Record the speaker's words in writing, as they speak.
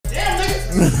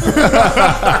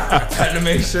Had to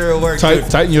make sure it worked.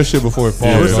 Tighten your shit before it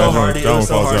falls. It was so hard. It was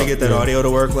so hard to get that audio to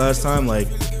work last time. Like,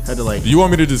 had to like. Do you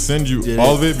want me to just send you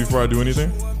all of it before I do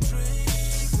anything?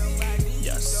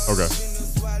 Yes. Okay.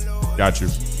 Got you.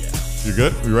 Yeah. You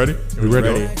good? We ready? We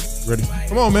ready? Ready.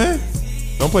 Come on, man.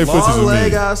 Don't play footsies with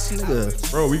me.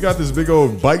 Bro, we got this big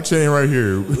old bike chain right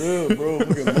here. Yeah, bro.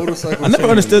 Motorcycle I never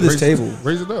understood this table.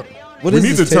 Raise it up. What we is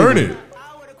need this to table? turn it.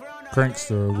 Cranks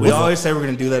the. We always say we're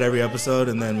gonna do that every episode,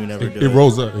 and then we never do it. It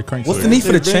rolls up. It cranks What's up. the need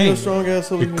for the chain?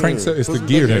 It cranks up. It's the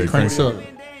gear that cranks up.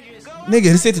 Nigga,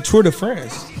 this ain't the Tour de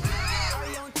France.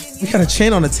 We got a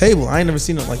chain on the table. I ain't never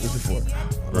seen it like this before.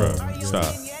 Bro,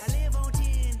 stop.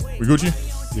 We Gucci?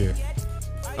 Yeah.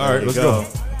 All right, let's go.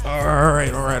 All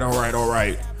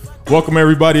right. Welcome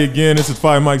everybody again. This is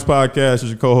Five Mics Podcast. This is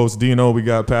your co-host Dino. We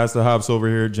got Pastor Hops over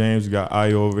here, James. We got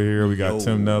Ayo over here. We got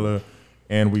Tim Nella,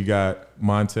 and we got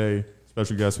Monte.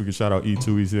 Special guest. We can shout out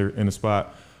E2. He's here in the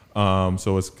spot.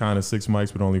 So it's kind of 6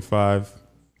 mics, but only 5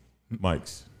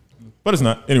 mics. But it's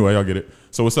not. Anyway, y'all get it.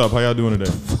 So what's up? How y'all doing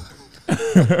today?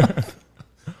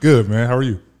 Good, man. How are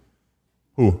you?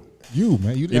 Who? You,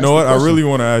 man. You know what? I really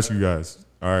want to ask you guys.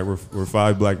 All right, we're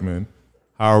 5 black men.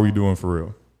 How are we doing for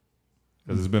real?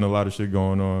 Because there's been a lot of shit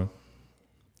going on.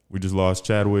 We just lost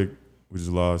Chadwick. We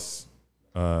just lost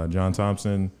John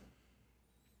Thompson.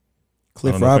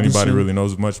 Cliff I don't know Robinson. if anybody really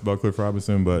knows much about Cliff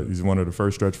Robinson, but he's one of the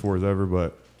first stretch fours ever.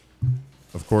 But,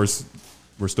 of course,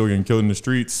 we're still getting killed in the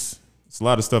streets. It's a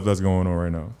lot of stuff that's going on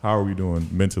right now. How are we doing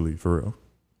mentally for real?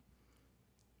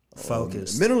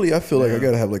 Focused. Mentally, I feel like I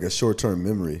gotta have like a short-term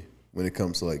memory when it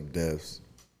comes to like deaths.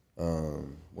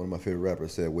 One of my favorite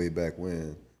rappers said way back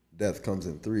when, death comes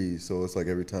in 3s. So it's like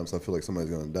every time I feel like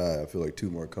somebody's gonna die, I feel like 2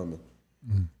 more coming.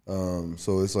 Mm-hmm.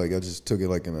 So it's like I just took it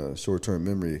like in a short-term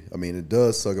memory. I mean, it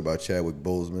does suck about Chadwick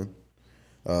Boseman.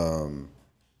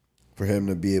 For him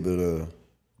to be able to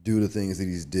do the things that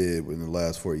he's did in the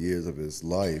last 4 years of his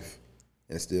life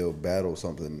and still battle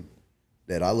something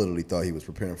that I literally thought he was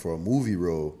preparing for a movie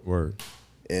role. Word.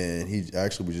 And he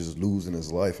actually was just losing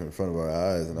his life in front of our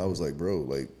eyes. And I was like, bro,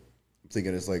 like, I'm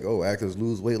thinking it's like, oh, actors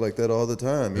lose weight like that all the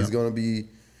time. He's going to be,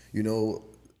 you know,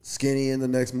 skinny in the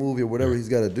next movie or whatever he's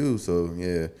got to do. So,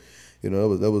 yeah, you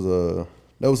know, that was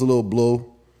a little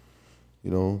blow,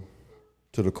 you know,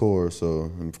 to the core. So,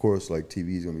 and of course, like,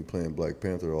 TV's going to be playing Black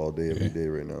Panther all day, every day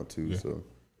right now, too. Yeah. So,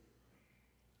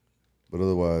 but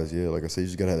otherwise, yeah, like I said, you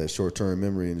just got to have that short-term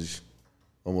memory and just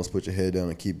almost put your head down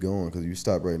and keep going, because if you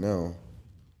stop right now,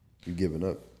 you're giving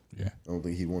up. Yeah, I don't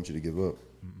think he'd want you to give up.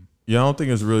 Yeah, I don't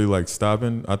think it's really like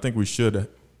stopping. I think we should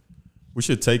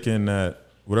take in that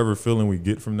whatever feeling we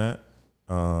get from that.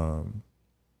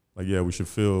 Like, yeah, we should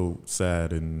feel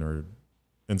sad and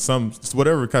some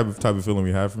whatever type of feeling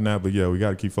we have from that. But yeah, we got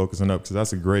to keep focusing up,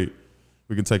 because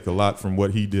we can take a lot from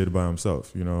what he did by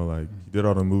himself. You know, like he did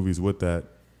all the movies with that,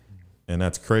 and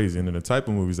that's crazy. And then the type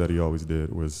of movies that he always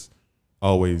did was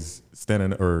always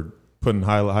standing or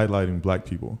highlighting black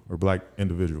people or black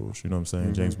individuals. You know what I'm saying?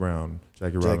 Mm-hmm. James Brown,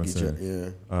 Jackie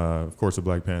Robinson, of course, the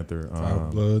Black Panther, Five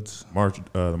Bloods,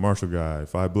 the Marshall guy,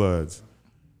 Five Bloods,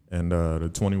 and the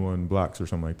 21 Blocks or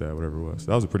something like that, whatever it was.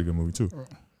 That was a pretty good movie too.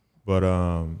 But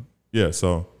yeah,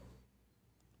 so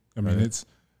I mean, it's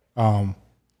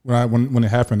when it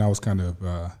happened, I was kind of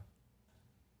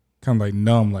like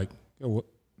numb, like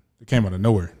it came out of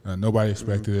nowhere. Nobody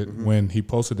expected it. When he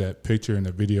posted that picture and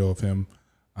the video of him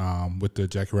with the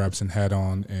Jackie Robinson hat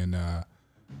on, and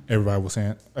everybody was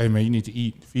saying, "Hey man, you need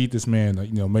to feed this man," like,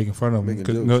 you know, making fun of him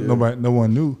because no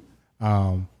one knew.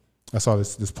 I saw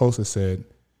this post that said,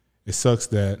 "It sucks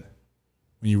that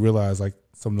when you realize like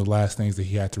some of the last things that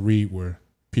he had to read were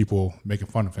people making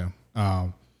fun of him."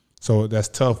 So that's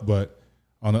tough, but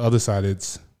on the other side,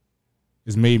 it's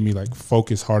made me like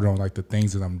focus harder on like the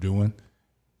things that I'm doing,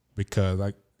 because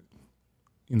like,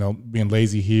 you know, being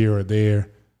lazy here or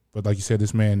there. But like you said,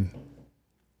 this man,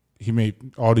 he made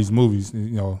all these movies,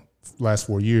 you know, last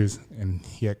 4 years, and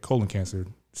he had colon cancer,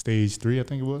 stage 3, I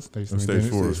think it was. Stage 4.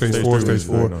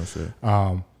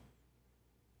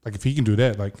 Like if he can do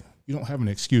that, like you don't have an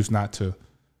excuse not to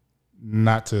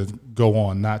go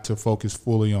on, not to focus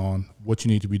fully on what you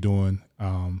need to be doing,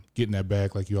 getting that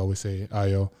bag, like you always say,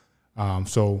 Ayo.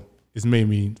 So it's made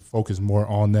me focus more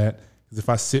on that, because if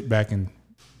I sit back and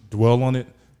dwell on it,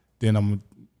 then I'm gonna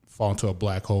fall into a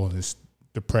black hole and it's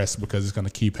depressed, because it's gonna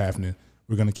keep happening.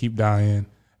 We're gonna keep dying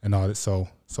and all that. So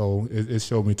it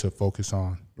showed me to focus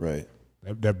on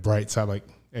that bright side. Like,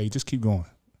 hey, just keep going.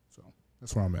 So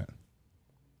that's where I'm at.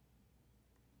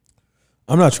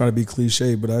 I'm not trying to be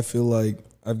cliche, but I feel like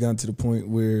I've gotten to the point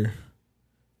where,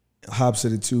 Hobbs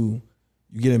said it too,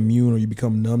 you get immune or you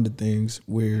become numb to things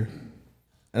where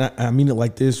and I mean it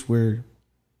like this, where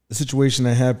the situation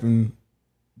that happened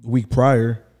the week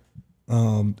prior,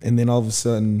 and then all of a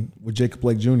sudden with Jacob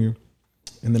Blake Jr.,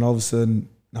 and then all of a sudden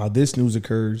now this news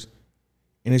occurs,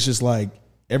 and it's just like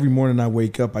every morning I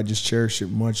wake up, I just cherish it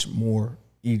much more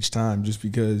each time, just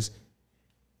because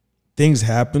things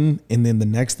happen and then the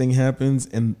next thing happens,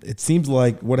 and it seems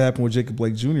like what happened with Jacob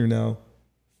Blake Jr. now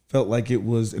felt like it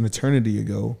was an eternity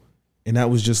ago, and that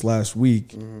was just last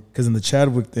week, because then the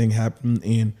Chadwick thing happened,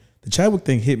 and the Chadwick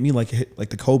thing hit me like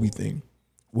the Kobe thing,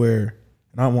 where,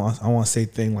 and I want to say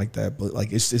thing like that, but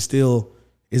like it still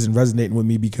isn't resonating with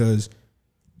me because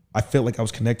I felt like I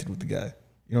was connected with the guy.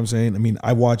 You know what I'm saying? I mean,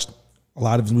 I watched a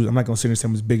lot of his movies. I'm not gonna sit here and say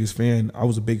I'm his biggest fan. I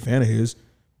was a big fan of his,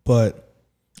 but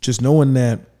just knowing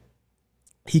that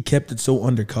he kept it so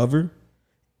undercover,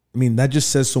 I mean, that just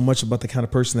says so much about the kind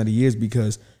of person that he is,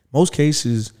 because most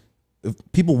cases, if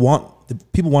people want to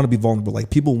be vulnerable. Like,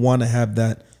 people want to have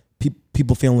that,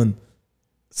 people feeling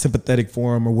sympathetic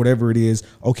for him or whatever it is.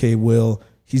 Okay, well,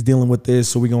 he's dealing with this,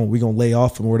 so we're gonna lay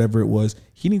off him or whatever it was.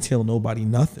 He didn't tell nobody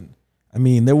nothing. I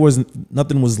mean,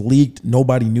 nothing was leaked.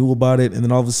 Nobody knew about it. And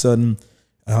then all of a sudden,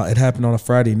 it happened on a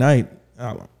Friday night.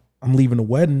 I'm leaving the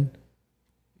wedding,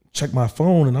 check my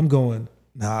phone, and I'm going,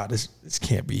 nah, this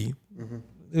can't be.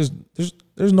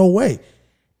 There's no way.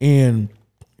 And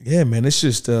yeah, man, it's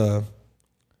just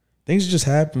things just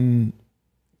happen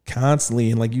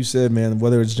constantly. And like you said, man,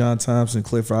 whether it's John Thompson,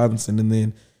 Cliff Robinson, and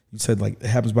then you said like it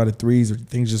happens by the threes, or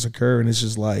things just occur, and it's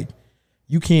just like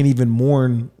you can't even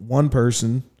mourn one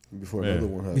person before another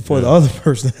one happens. Before the other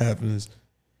person happens.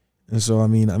 And so I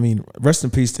mean, rest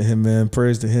in peace to him, man.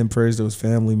 Praise to him, praise to his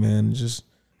family, man.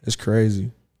 It's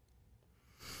crazy.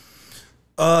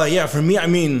 Yeah, for me, I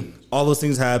mean, all those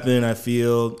things happen. I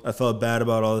felt bad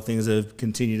about all the things that have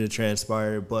continued to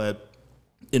transpire. But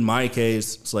in my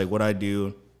case, it's like what I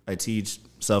do. I teach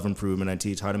self-improvement. I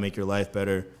teach how to make your life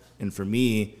better. And for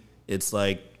me, it's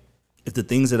like, if the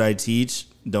things that I teach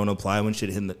don't apply when shit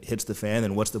hits the fan,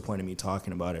 then what's the point of me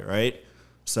talking about it, right?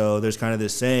 So there's kind of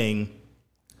this saying,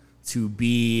 to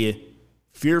be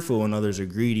fearful when others are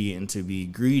greedy, and to be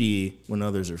greedy when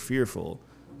others are fearful.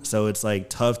 So it's like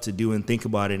tough to do and think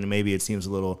about it, and maybe it seems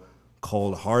a little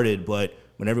cold-hearted, but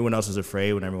when everyone else is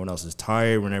afraid, when everyone else is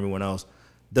tired, when everyone else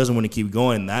doesn't want to keep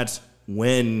going, that's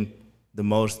when the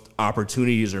most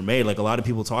opportunities are made. Like, a lot of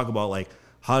people talk about, like,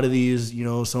 how do these,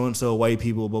 so-and-so white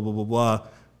people, blah, blah, blah, blah.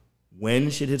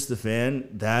 When shit hits the fan,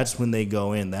 that's when they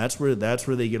go in. That's where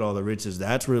they get all the riches.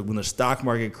 That's where, when the stock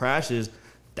market crashes,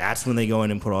 that's when they go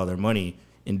in and put all their money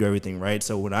and do everything right.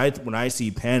 So when I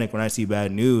see panic, when I see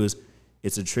bad news,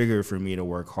 it's a trigger for me to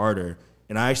work harder.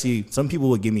 And some people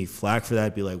would give me flack for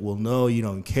that, be like, well, no, you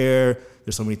don't care.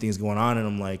 There's so many things going on. And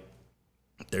I'm like,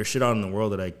 there's shit out in the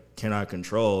world that I cannot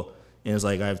control. And it's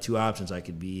like, I have two options. I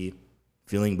could be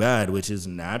feeling bad, which is a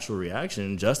natural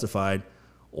reaction, justified,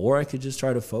 or I could just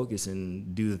try to focus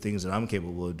and do the things that I'm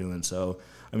capable of doing. So,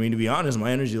 I mean, to be honest,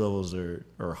 my energy levels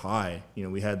are high.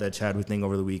 We had that Chadwick thing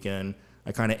over the weekend.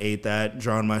 I kind of ate that,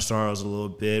 drowned my sorrows a little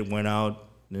bit, went out,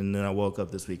 and then I woke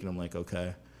up this week and I'm like,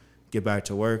 okay, get back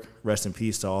to work. Rest in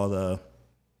peace to all the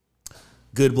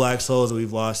good black souls that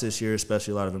we've lost this year,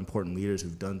 especially a lot of important leaders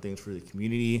who've done things for the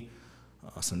community.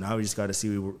 So now we just got to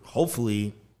see,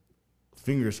 hopefully,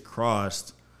 fingers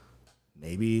crossed,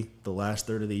 maybe the last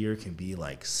third of the year can be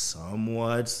like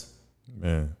somewhat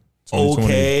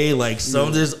okay. Like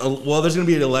there's going to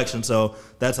be an election, so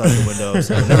that's out the window.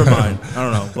 So never mind. I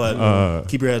don't know, but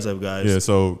keep your heads up, guys. Yeah,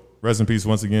 so rest in peace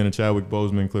once again to Chadwick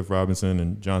Boseman, Cliff Robinson,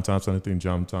 and John Thompson. I think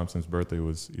John Thompson's birthday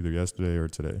was either yesterday or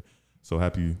today. So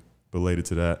happy belated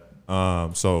to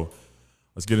that. So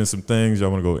let's get in some things.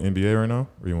 Y'all want to go NBA right now,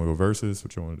 or you want to go versus?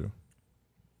 What you want to do?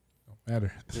 Don't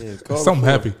matter. Yeah, something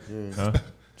happy. Yeah. Huh?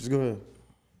 Just go ahead.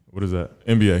 What is that?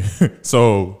 NBA.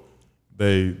 So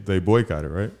they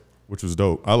boycotted, right? Which was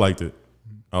dope. I liked it.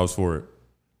 I was for it.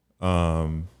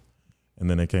 And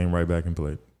then they came right back and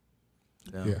played.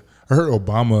 Yeah. I heard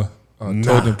Obama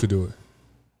told them to do it.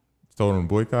 Told them to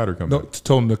boycott or come back? No,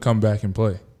 told them to come back and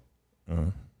play.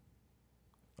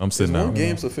 I'm sitting out. out. Is one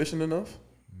game sufficient enough?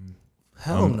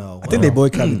 Hell no. I think they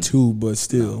boycotted two, but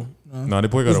still. No, they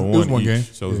boycotted one each. Game.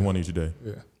 So it was one each day.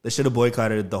 Yeah. They should have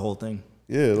boycotted the whole thing.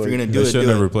 Yeah. If you're going to do it, they should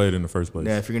never played in the first place.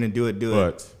 Yeah, if you're going to do it, do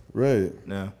it. Right.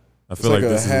 No. I feel like a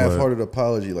this half-hearted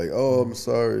apology, like, "Oh, I'm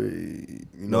sorry."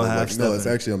 No, it's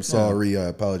actually, "I'm sorry. I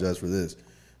apologize for this."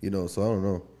 So I don't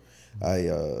know.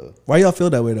 Why y'all feel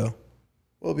that way though?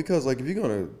 Well, because like if you're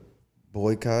gonna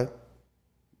boycott,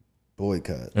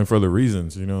 and for the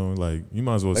reasons, like you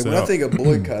might as well. Like say when I think of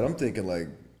boycott, I'm thinking like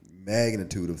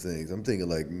magnitude of things. I'm thinking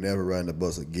like never riding the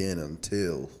bus again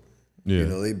until. Yeah. You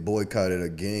know, they boycotted a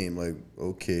game. Like,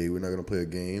 okay, we're not gonna play a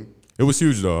game. It was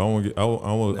huge though.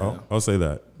 I'll say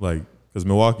that. Like, because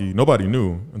Milwaukee, nobody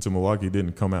knew until Milwaukee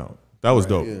didn't come out. That was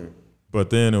dope. Yeah. But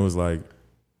then it was like,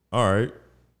 all right.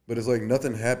 But it's like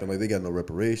nothing happened. Like they got no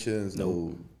reparations,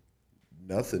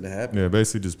 nothing happened. Yeah,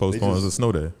 basically just postponed as a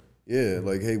snow day. Yeah,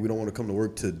 like, hey, we don't want to come to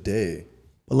work today.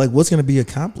 But like, what's gonna be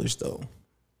accomplished though?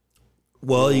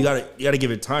 Well, you gotta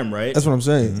give it time, right? That's what I'm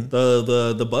saying.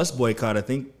 Mm-hmm. The bus boycott, I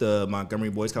think the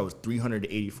Montgomery boycott was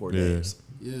 384 days.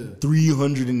 Yeah.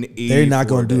 380. They're not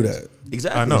gonna do that.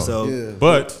 Exactly. I know. So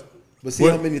But see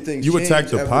how many things you attack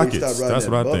changed the after they pockets. stopped riding That's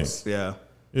that what I bus. think. yeah.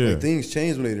 Yeah. Like, things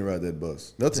changed when they didn't ride that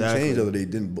bus. Nothing changed other they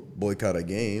didn't boycott a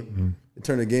game. They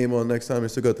turned the game on next time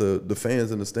and still got the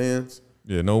fans in the stands.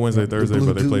 Yeah, no Wednesday, Thursday,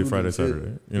 blue but they play dude Friday, and shit.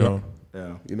 Saturday. You know?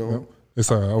 Yeah. You know?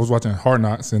 It's I was watching Hard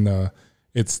Knocks and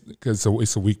it's because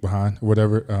it's a week behind or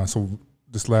whatever. So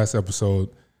this last episode,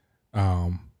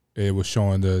 it was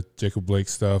showing the Jacob Blake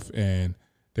stuff, and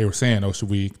they were saying, "Oh,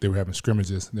 they were having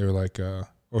scrimmages." They were like,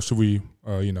 "Oh, should we,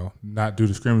 not do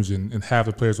the scrimmage?" And half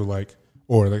the players were like,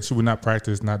 or like, "Should we not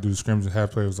practice, not do the scrimmage?" And half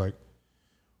the players was like,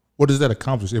 "What does that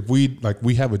accomplish? If we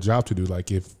have a job to do,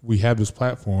 like if we have this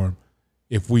platform,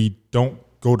 if we don't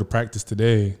go to practice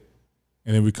today,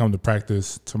 and then we come to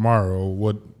practice tomorrow,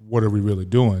 what are we really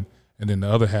doing?" And then the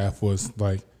other half was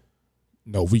like,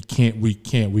 "No, we can't.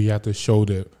 We have to show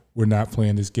that we're not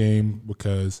playing this game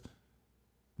because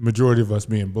majority of us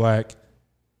being black,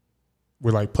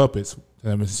 we're like puppets.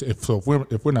 If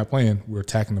we're not playing, we're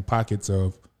attacking the pockets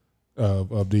of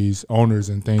these owners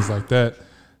and things like that."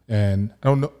 And I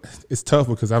don't know. It's tough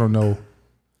because I don't know.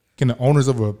 Can the owners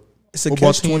of a It's a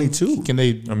football team, catch-22. can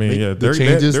they? I mean, yeah, they're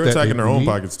attacking their own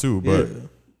pockets too, but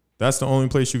that's the only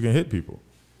place you can hit people.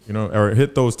 You know, or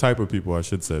hit those type of people, I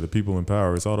should say, the people in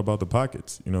power. It's all about the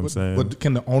pockets. You know what I'm saying? What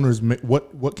can the owners?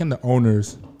 What can the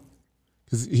owners?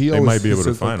 Because they might be able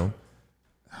to find them.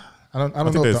 I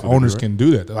don't know if the owners can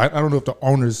do that. I don't know if the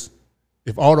owners,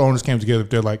 if all the owners came together, if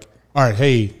they're like, all right,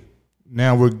 hey,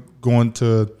 now we're going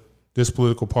to this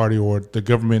political party or the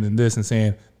government and this and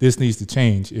saying this needs to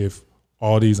change if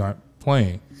all these aren't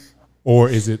playing, or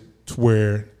is it to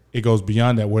where it goes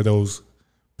beyond that, where those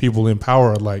people in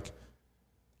power are like,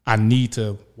 I need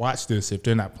to watch this. If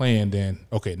they're not playing, then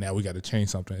okay, now we got to change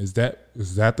something. Is that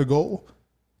the goal,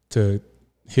 to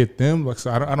hit them? Like,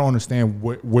 so I don't understand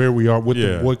where we are with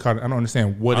the boycott. I don't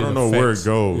understand what I don't know where it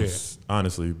goes, yeah.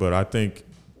 honestly. But I think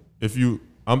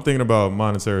I'm thinking about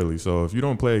monetarily. So if you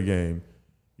don't play a game,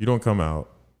 you don't come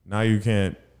out. Now you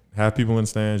can't have people in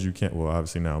stands. You can't. Well,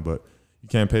 obviously now, but you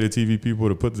can't pay the TV people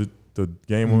to put the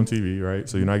game on TV, right?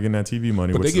 So you're not getting that TV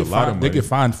money, but which is a lot of money. They get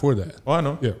fined for that. Oh, I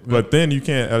know. Yeah. But then you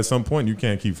can't, at some point, you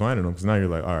can't keep finding them because now you're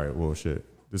like, all right, well, shit,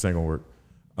 this ain't going to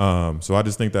work. So I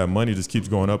just think that money just keeps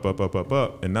going up.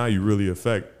 And now you really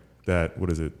affect that,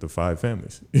 the 5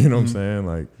 families. You know what I'm saying?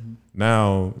 Like,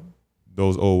 now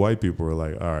those old white people are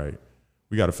like, all right,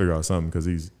 we got to figure out something because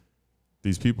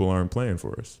these people aren't playing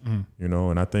for us. You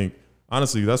know? And I think,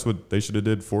 honestly, that's what they should have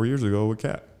did 4 years ago with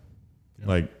Cap. Yeah.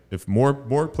 Like, if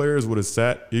more players would have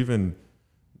sat, even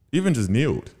just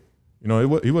kneeled, he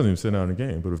wasn't even sitting out in the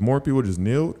game. But if more people just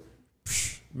kneeled,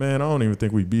 man, I don't even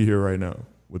think we'd be here right now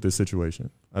with this situation.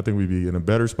 I think we'd be in a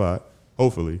better spot,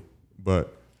 hopefully.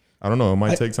 But I don't know. It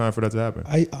might take time for that to happen.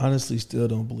 I honestly still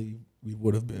don't believe we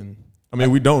would have been. I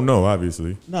mean, we don't know,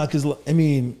 obviously. No, because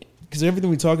everything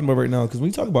we're talking about right now, because when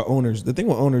we talk about owners, the thing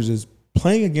with owners is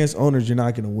playing against owners, you're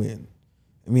not going to win.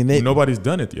 I mean, nobody's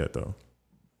done it yet, though.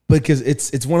 Because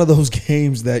it's one of those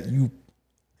games that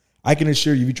I can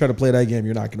assure you, if you try to play that game,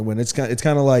 you're not going to win. It's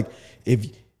kind of like if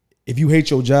you hate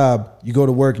your job, you go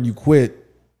to work and you quit,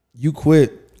 you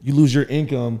lose your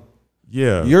income.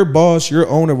 Yeah, your boss, your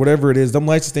owner, whatever it is, them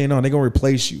lights are staying on. They're gonna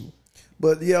replace you.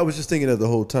 But yeah, I was just thinking that the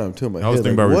whole time too. I was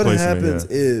thinking about what replacing happens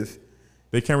it, if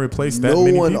they can't replace that no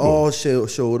many one people? all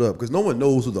showed up because no one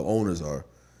knows who the owners are.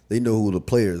 They know who the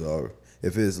players are.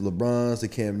 If it's LeBron's, the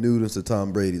Cam Newton's, the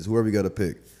Tom Brady's, whoever you got to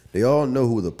pick, they all know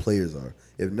who the players are.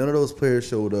 If none of those players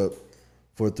showed up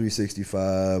for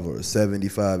 365 or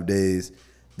 75 days,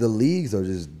 the leagues are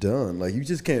just done. Like, you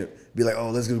just can't be like,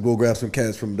 oh, let's just go grab some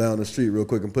cats from down the street real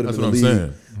quick and put them in the league.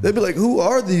 Saying. They'd be like, who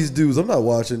are these dudes? I'm not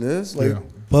watching this. Like,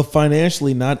 But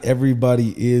financially, not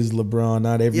everybody is LeBron.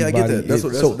 Not everybody. Yeah, I get that. That's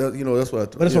what. That's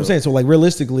what. But that's what I'm saying. So, like,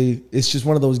 realistically, it's just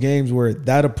one of those games where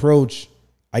that approach,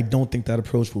 I don't think that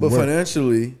approach would work. But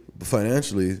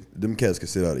financially, them cats could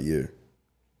sit out a year.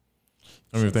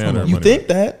 I mean, if they had their You money, think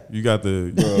that? you got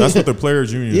the. That's what the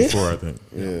players' union is Yeah. for, I think.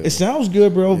 Yeah. It sounds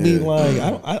good, bro. Being like, I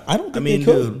don't think I mean, they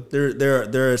could. dude,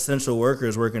 they're essential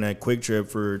workers working at Quick Trip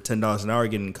for $10 an hour,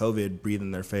 getting COVID breathing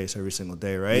in their face every single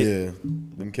day, right? Yeah.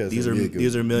 Them cats These in are the league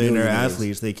these are millionaire millionaires.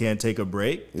 athletes. They can't take a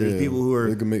break. There's Yeah. people who are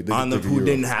They can take a who euro.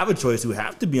 didn't have a choice, who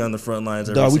have to be on the front lines.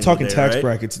 Every Dog, we single talking day, tax right?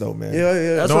 brackets though, man. Yeah,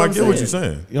 yeah. That's No, what I I'm get what you're saying.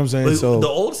 saying. You know what I'm saying? But So the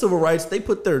old civil rights, they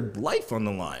put their life on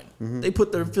the line. They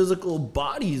put their physical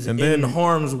bodies And in then-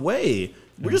 harm's way.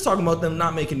 We're just talking about them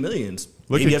not making millions.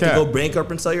 Look Maybe you at have to Cap. go bankrupt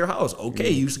and sell your house.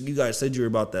 Okay, you guys said you were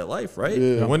about that life, right?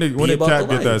 Yeah. When did Be about Cap the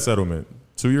get life. that settlement?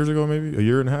 2 years ago, maybe a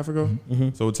year and a half ago.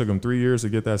 So it took him 3 years to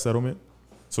get that settlement.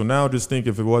 So now just think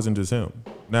if it wasn't just him.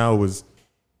 Now it was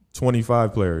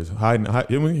 25 players. I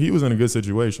mean, he was in a good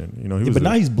situation. You know, he was. but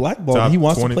now he's blackballed. top He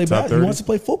wants 20, to play top basketball. 30. He wants to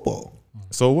play football.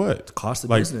 So what? Cost of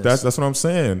like business. that's what I'm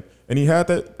saying. And he had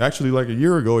that actually like a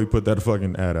year ago. He put that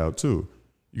fucking ad out too.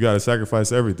 You got to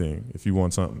sacrifice everything if you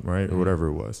want something, right, or whatever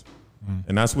it was.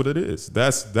 And that's what it is.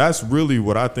 That's really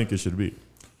what I think it should be.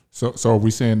 So are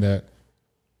we saying that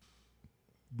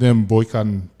them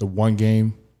boycotting the one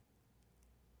game?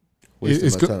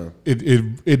 Wasting my time.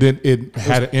 It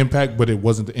had an impact, but it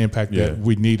wasn't the impact Yeah. that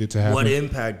we needed to have. What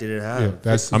impact did it have? Yeah,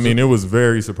 that's. I mean, it was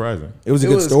very surprising. It was a It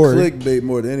good was story. clickbaight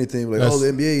more than anything. Like, That's- the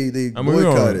NBA, they I mean, we're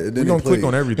boycotted. gonna, And we're then they gonna click played.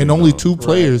 on everything. and only though. two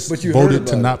players But you heard voted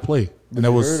to about not it. play, But and that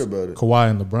you was heard about it. Kawhi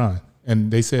and LeBron. And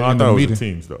they said Oh, I in thought the it was meeting. the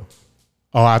teams though.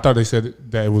 Oh, I thought they said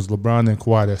that it was LeBron and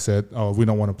Kawhi that said, "Oh, we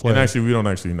don't want to play." And actually, we don't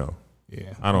actually know.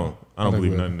 yeah, I don't think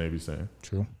believe we- nothing they be saying.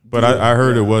 true. But I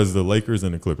heard it was the Lakers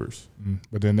and the Clippers.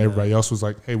 But then everybody else was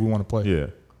like, "Hey, we want to play." Yeah.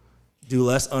 Do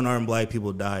less unarmed black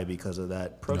people die because of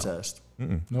that protest?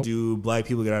 Nope. Do black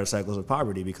people get out of cycles of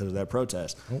poverty because of that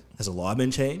protest? Has the law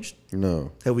been changed?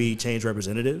 No, Have we changed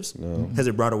representatives? No. Has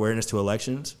it brought awareness to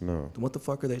elections? no. Then what the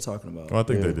fuck are they talking about? Well, I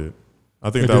think Yeah. they did. I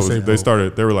think They that did say was they vote.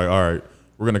 started. They were like, all right,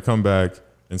 we're gonna come back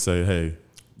and say, hey,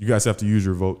 you guys have to use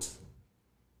your votes.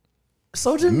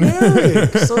 So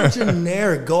generic. So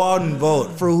generic. Go out and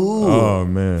vote. For who? Oh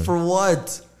man. For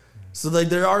what? So like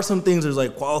there are some things, there's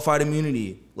like qualified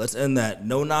immunity. Let's end that.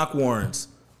 No knock warrants.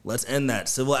 Let's end that.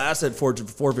 Civil asset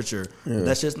forfeiture.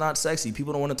 That's just not sexy.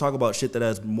 People don't want to talk about shit that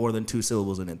has more than 2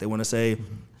 syllables in it. They want to say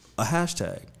a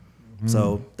hashtag.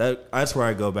 So that's where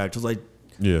I go back to. Like,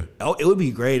 Yeah. it would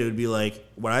be great. It would be like,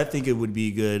 what I think it would be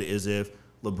good is if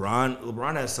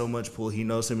LeBron has so much pull. He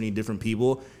knows so many different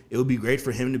people. It would be great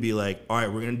for him to be like, all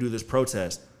right, we're going to do this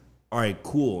protest. All right,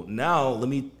 cool. Now let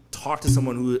me talk to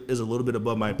someone who is a little bit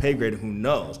above my pay grade and who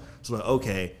knows. So like,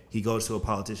 okay, he goes to a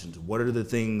politician.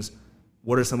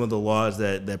 What are some of the laws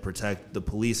that protect the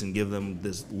police and give them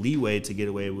this leeway to get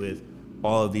away with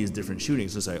all of these different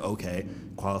shootings? It's like, okay,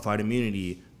 qualified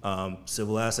immunity,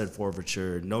 civil asset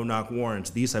forfeiture, no knock warrants,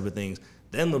 these type of things.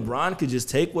 Then LeBron could just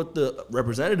take what the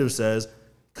representative says,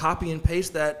 copy and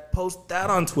paste that, post that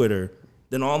on Twitter.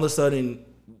 Then all of a sudden,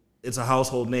 it's a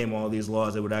household name, all these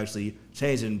laws that would actually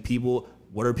change. And people,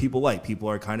 what are people like? People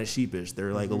are kind of sheepish.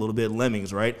 They're like a little bit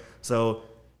lemmings, right? So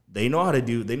they know how to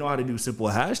do simple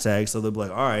hashtags. So they'll be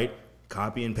like, all right,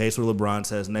 copy and paste what LeBron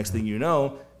says. Next thing you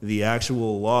know, the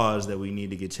actual laws that we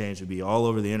need to get changed would be all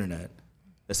over the internet.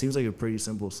 That seems like a pretty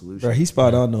simple solution. Bro, he's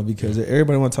spot on though, because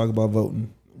everybody want to talk about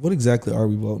voting. What exactly are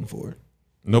we voting for?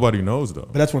 Nobody knows though.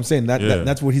 But that's what I'm saying.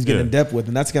 That's what he's getting in depth with,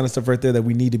 and that's the kind of stuff right there that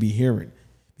we need to be hearing.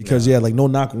 Because like no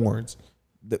knock warrants.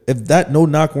 If that no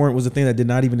knock warrant was a thing that did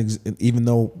not even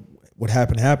though what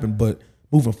happened, but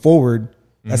moving forward,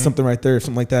 that's something right there. If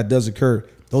something like that does occur,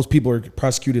 those people are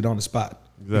prosecuted on the spot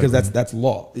because that's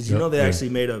law. Did you know they actually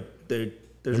made there's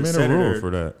They a made a senator rule for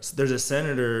that. There's a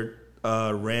senator,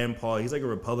 Rand Paul. He's like a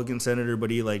Republican senator, but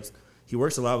he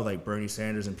works a lot with like Bernie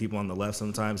Sanders and people on the left.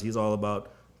 Sometimes he's all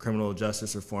about criminal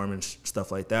justice reform and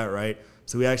stuff like that, right?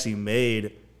 So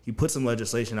he put some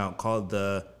legislation out called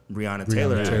the Breonna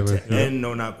Taylor Act to end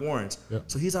no knock warrants. Yep.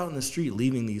 So he's out in the street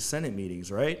leaving these Senate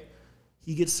meetings, right?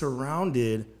 He gets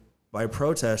surrounded by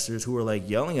protesters who are like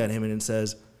yelling at him and it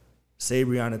says, "Say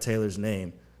Breonna Taylor's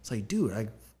name." It's like, dude, I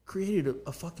created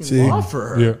a fucking law for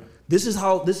her. Yeah. This is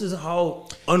how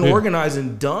unorganized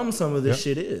and dumb some of this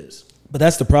shit is. But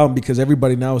that's the problem because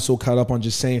everybody now is so caught up on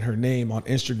just saying her name on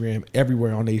Instagram,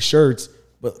 everywhere on their shirts.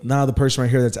 But now the person right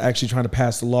here that's actually trying to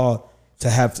pass the law to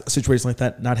have a situation like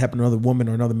that not happen to another woman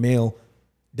or another male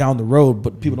down the road,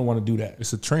 but people don't want to do that.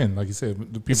 It's a trend, like you said.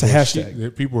 The people It's a are hashtag. sheep.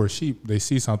 The people are sheep. They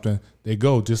see something, they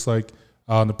go. Just like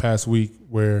in the past week,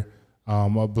 where a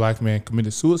black man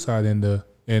committed suicide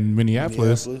in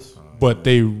Minneapolis, but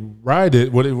they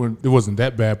rioted. Well, it wasn't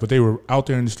that bad, but they were out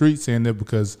there in the street saying that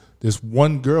because this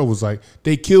one girl was like,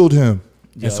 they killed him,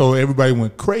 and so everybody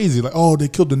went crazy, like, oh, they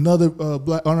killed another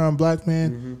unarmed black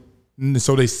man.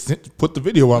 So they put the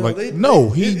video out he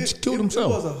killed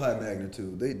himself. It was a high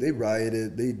magnitude. They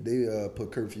rioted. They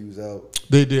put curfews out.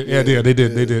 They did. Yeah, they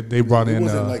did. They brought in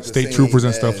like state troopers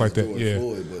and stuff like that. Yeah.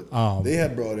 Floyd, but they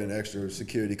had brought in extra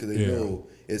security because they know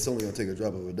it's only gonna take a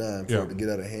drop of a dime for it to get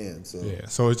out of hand. So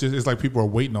so it's like people are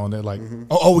waiting on that. Like,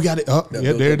 oh, we got it.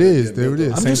 There it is. There it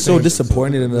is. I'm just so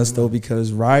disappointed in us though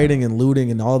because rioting and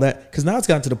looting and all that. Because now it's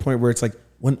gotten to the point where it's like.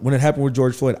 When it happened with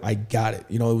George Floyd, I got it.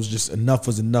 It was just enough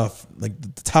was enough. Like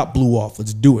the top blew off.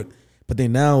 Let's do it. But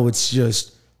then now it's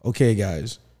just okay,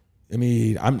 guys. I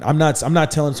mean, I'm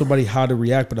not telling somebody how to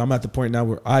react, but I'm at the point now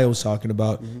where I was talking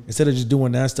about instead of just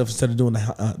doing that stuff, instead of doing the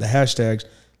hashtags,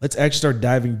 let's actually start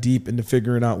diving deep into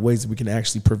figuring out ways that we can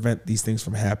actually prevent these things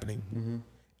from happening.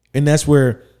 And that's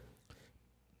where.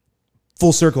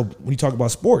 Full circle when you talk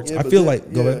about sports. I feel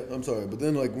like go ahead. I'm sorry, but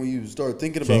then like when you start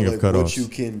thinking about like what you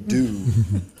can do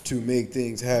to make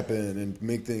things happen and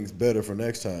make things better for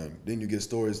next time, then you get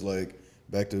stories like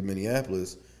back to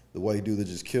Minneapolis, the white dude that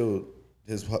just killed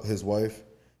his wife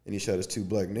and he shot his 2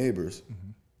 black neighbors.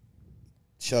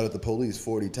 Shot at the police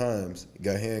 40 times,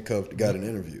 got handcuffed, got an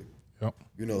interview. Yep.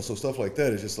 So stuff like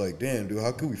that is just like, damn, dude,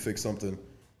 how could we fix something?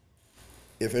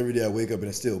 If every day I wake up and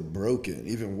it's still broken,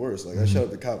 even worse. Like I shot at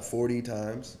the cop 40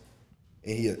 times,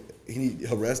 and he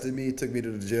arrested me, took me to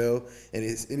the jail, and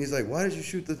he's like, "Why did you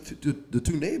shoot the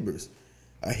 2 neighbors?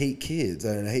 I hate kids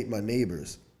and I hate my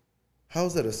neighbors.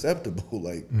 How's that acceptable?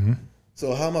 Like,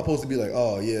 so how am I supposed to be like,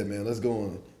 oh yeah, man, let's go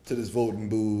on to this voting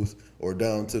booth or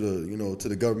down to the to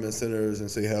the government centers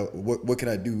and say what can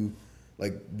I do?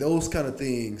 Like those kind of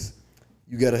things,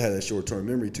 you got to have that short term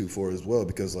memory for as well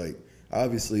because like.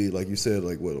 Obviously, like you said,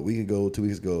 like what 2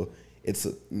 weeks ago, it's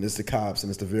the cops and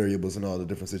it's the variables and all the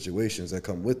different situations that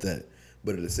come with that.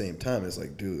 But at the same time, it's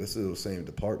like, dude, it's still the same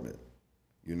department,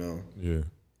 Yeah.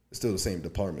 It's still the same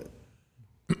department.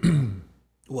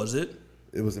 Was it?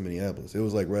 It was in Minneapolis. It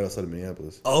was like right outside of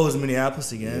Minneapolis. Oh, it was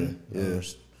Minneapolis again?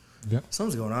 Yeah.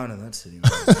 Something's going on in that city.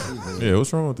 Yeah,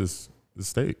 what's wrong with this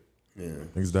state? Yeah.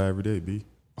 Niggas die every day, B.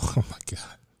 Oh, my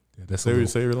God. Yeah, that's say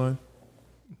your line?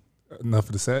 Enough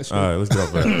of the sad shit. All right, let's get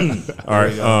off that. All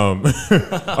right.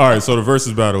 All right, so the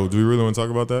versus battle. Do we really want to talk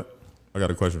about that? I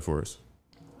got a question for us.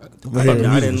 I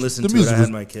didn't listen to it. I had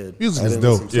my kid. Music is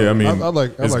dope. Yeah, I mean,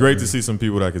 it's great to music. see some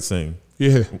people that could sing.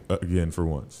 Yeah. Again, for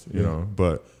once,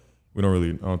 but we don't really,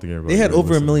 I don't think everybody. They had really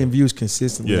over 1 million views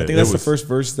consistently. Yeah, I think that's the first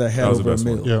verse that had over 1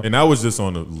 million. Yeah. And that was just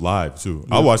on the live too.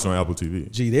 I watched it on Apple TV.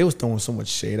 Gee, they was throwing so much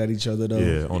shade at each other though.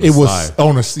 Yeah, on the side.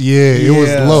 It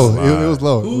was low. It was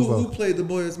low. Who played The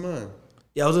Boy Is Mine?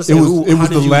 Yeah, I was gonna say, it was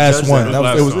the last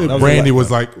one. Brandy was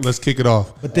the like, let's kick it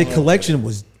off. But their collection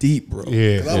was deep, bro.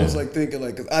 Yeah. I was like thinking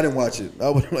like, cause I didn't watch it. I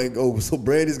was like, oh, so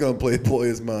Brandy's gonna play Boy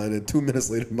Is Mine, and 2 minutes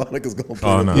later, Monica's gonna play.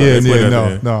 Oh no,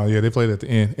 they played at the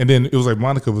end, and then it was like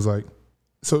Monica was like,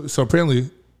 so apparently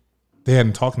they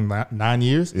hadn't talked in 9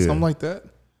 years, something like that.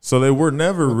 So they were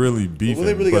never really beefing,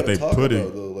 but they put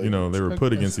it, though, they were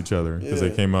put against each other because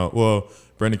they came out. Well,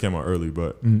 Brandy came out early,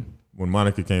 but when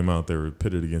Monica came out, they were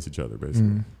pitted against each other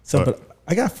basically. So, but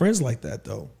I got friends like that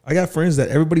though. I got friends that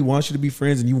everybody wants you to be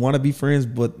friends and you want to be friends,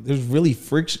 but there's really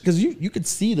friction because you could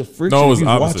see the friction. No, it was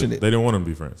opposite. watching it. They didn't want them to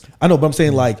be friends. I know, but I'm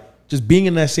saying like just being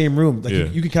in that same room, like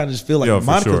you could kind of just feel like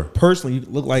Monica personally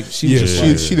looked like she was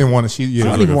just she didn't want to. She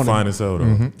was looking fine as hell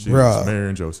though. She was Mary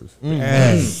and Joseph.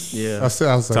 Yeah, I was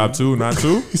like, top 2, not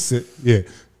 2. He said, yeah.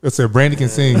 I said Brandy can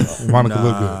sing, Monica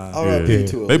look good. R.I.P.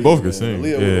 to They both Aaliyah, could sing.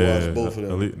 Aaliyah would have watched both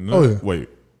of them. No, wait,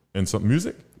 and some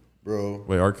music, bro.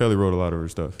 Wait, R. Kelly wrote a lot of her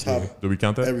stuff. Top. Did we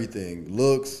count that? Everything,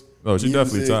 looks. No, she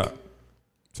music, definitely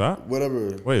top.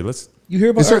 Whatever. Wait, let's. You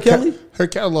hear about R. Kelly? Her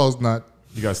catalog's not.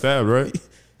 He got stabbed, right?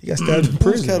 He got stabbed in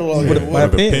prison. catalog With a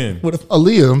pen.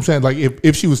 Aaliyah, I'm saying like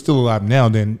if she was still alive now,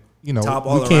 then top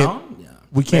all around. Yeah.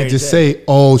 We can't just say,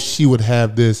 oh, she would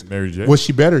have this. Mary J. Was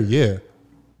she better? Yeah,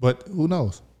 but who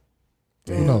knows?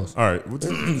 Damn. Who knows? All right, one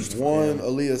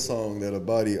Aaliyah song that'll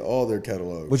body all their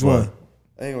catalog. Which one?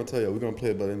 I ain't gonna tell you. We're gonna play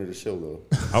it by the end of the show though.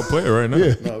 I'll play it right now.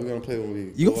 No, we're gonna play it when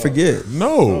we. You gonna forget?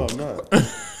 No, I'm not.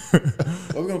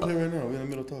 What we're gonna play right now? We're in the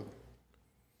middle of talking.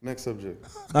 Next subject.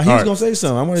 Now he was gonna say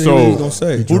something. I wanted to hear what he was gonna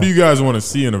say. Who do you guys want to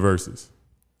see in the verses?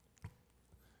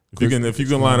 If you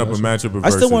can line up a matchup of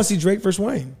verses. I still want to see Drake versus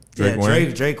Wayne.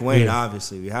 Drake Wayne.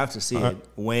 Obviously, we have to see it.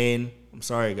 Wayne. I'm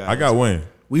sorry, guys. I got Wayne.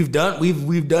 We've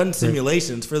done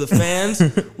simulations for the fans.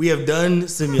 We have done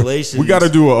simulations. We got to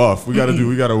do a off. We got to do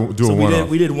a one off.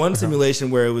 We did one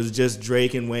simulation where it was just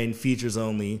Drake and Wayne features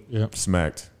only. Yep.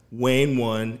 Smacked. Wayne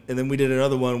won, and then we did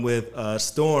another one with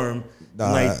Storm.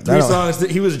 Nah, like that 3 don't- songs,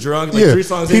 he was drunk. Like Yeah, 3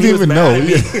 songs, he in, he didn't was even mad know. at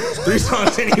me. Yeah. 3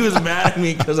 songs in, he was mad at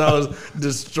me because I was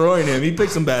destroying him. He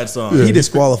picked some bad songs. Yeah. He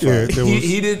disqualified. Yeah.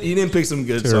 He didn't pick some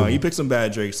good Terrible. songs. He picked some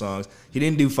bad Drake songs. He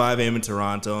didn't do 5 a.m. in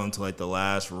Toronto until like the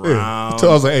last Yeah. round. So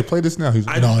I was like, "Hey, play this now." He's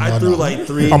like, I threw like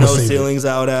 3 I'ma no save it. ceilings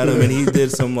out at him, and he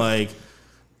did some like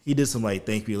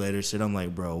thank you later shit. I'm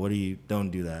like, bro, what are you? Don't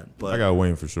do that. But I got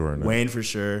Wayne for sure. Now. Wayne for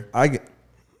sure.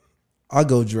 I'll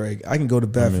go Drake. I can go to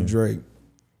bat for Drake.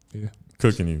 Yeah.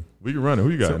 Cooking you. We can run it. Who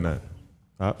you got in that?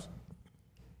 Hops?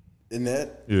 In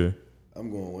that, Yeah.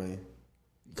 I'm going Wayne.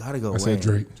 Gotta go. I Wayne. said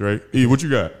Drake. Drake. E, what you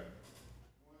got?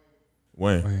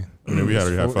 Wayne. Wayne. I mean, we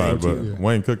already had 5, but Yeah.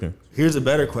 Wayne cooking. Here's a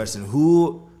better question: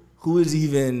 Who is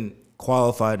even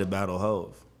qualified to battle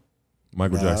Hove?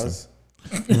 Michael Jackson. Nas.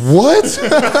 What?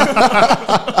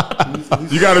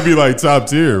 You got to be like top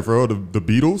tier, bro. The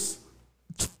Beatles.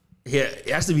 Yeah, it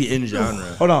has to be in genre.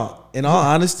 Hold on. In all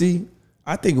honesty,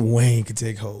 I think Wayne could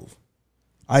take Hove.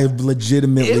 I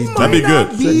legitimately It That'd be good.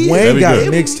 might not be. Wayne That'd be got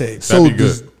good. mixtapes. So That'd be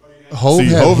does good. Hove See,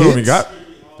 have Hove hits? only got.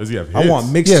 Does he have hits? I want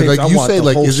Yeah, mixtapes. like I you want say, the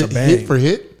like whole is it shebang. hit for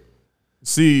hit?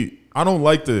 See, I don't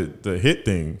like the hit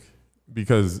thing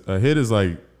because a hit is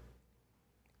like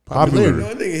popular. No, I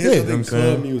think it hits Yeah, I I'm think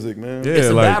saying. club music, man. Yeah, It's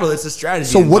a like battle. It's a strategy.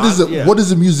 So what is it? Yeah. What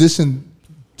is a musician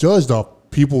judged off?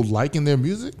 People liking their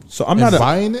music? So I'm and not a,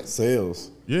 buying it.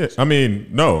 Sales. yeah. I mean,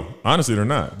 no, honestly, they're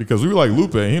not because we were like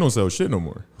Lupe and he don't sell shit no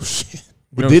more. Shit. You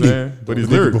But know did what he? I'm saying? But he's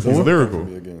Did he lyrical. He's before? lyrical.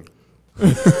 Me again.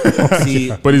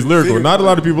 See, But he's lyrical. Not a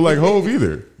lot of people like Hove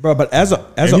either. bro. But as And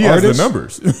an he has artist, the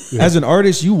numbers. as an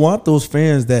artist, you want those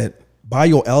fans that buy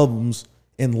your albums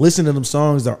and listen to them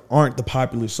songs that aren't the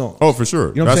popular songs. Oh, for sure.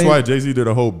 You know what I'm That's saying? why Jay-Z did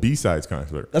a whole B-sides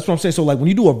concert. That's what I'm saying. So like when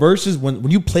you do a verses, when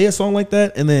you play a song like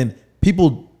that, and then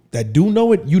people that do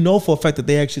know it, you know for a fact that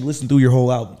they actually listen through your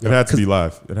whole album. It had to be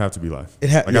live. It had to be live. It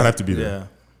I'd have to be there. yeah.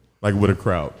 Like with a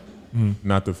crowd.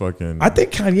 Not the fucking. I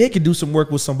think Kanye could do some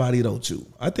work with somebody though too.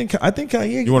 I think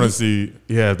Kanye. you want to see,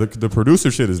 yeah, the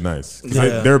producer shit is nice. 'Cause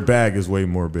Yeah. their bag is way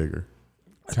more bigger.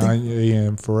 Kanye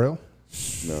and Pharrell,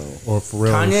 No. or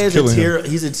Pharrell? Kanye is a killing tier. him.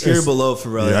 He's a tier below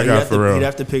Pharrell. Yeah, I He'd got have to- Pharrell. He'd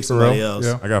have to pick somebody Pharrell? else.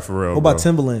 Yeah. I got Pharrell. What about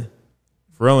bro. Timbaland?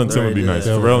 Pharrell and Tim would be Very nice.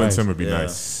 nice. Pharrell and Nice. Tim would be Yeah.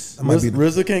 nice. That might be the,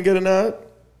 RZA can't get a nod.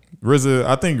 RZA,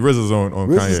 I think RZA's on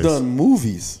RZA's Kanye's. done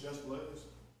movies.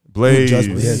 Blaze.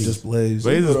 just Blaze.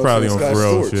 Blaze is What probably else? on Scott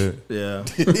Pharrell Storch. shit. Yeah,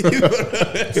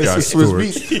 Scott Swiss Storch.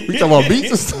 beats. We talking about beats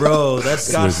and stuff. bro, that's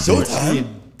Scott Swiss Storch. He He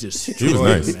destroyed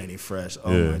was nice. Manny Fresh.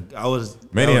 Oh Yeah. my, I was.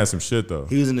 Manny that had was- some shit though.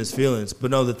 He was in his feelings.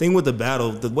 But no, the thing with the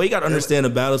battle, the way you got to understand a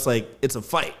battle is like it's a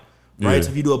fight, right? Yeah. So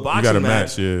if you do a You boxing got a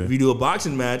match, match, yeah. if you do a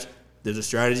boxing match, there's a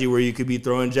strategy where you could be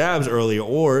throwing jabs earlier,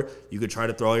 or you could try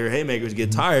to throw all your haymakers,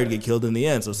 get tired, get killed in the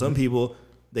end. So some people,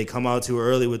 they come out too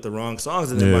early with the wrong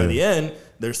songs, and then by Yeah. the end,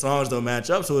 their songs don't match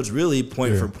up. So it's really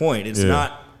point for point. It's Yeah.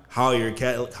 not how your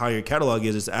catalog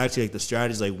is. It's actually like the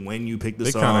strategies, like when you pick the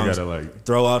They kind of songs, gotta like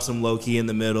throw out some low key in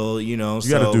the middle. You know, You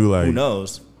gotta do, like- who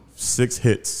knows. 6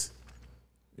 hits.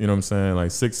 You know what I'm saying? Like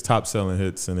 6 top selling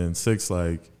hits, and then 6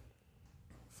 like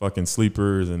fucking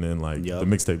sleepers, and then like Yup. the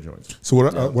mixtape joints. So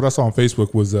what I saw on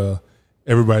Facebook was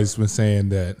everybody's been saying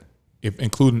that if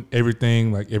including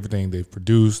everything, like everything they've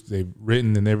produced, they've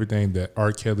written, and everything, that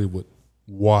R. Kelly would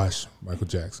wash Michael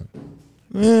Jackson.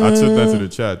 I took that to the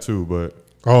chat too, but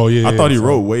Oh yeah, I thought he so-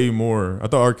 wrote way more. I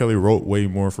thought R. Kelly wrote way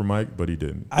more for Mike, but he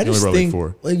didn't. I He only just wrote think, like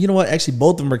 4. well, you know what? Actually,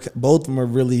 both of them are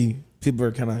really people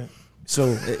are kind of.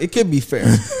 So it could be fair.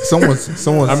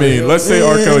 Someone. I mean, let's say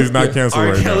R. Kelly's not canceled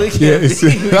R. right Kelly now. can't Yeah, be. it's-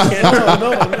 we can't-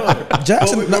 No.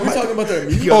 Jackson, But not we're my- talking about their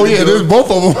music. Oh yeah, there's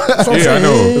both of them. Yeah, I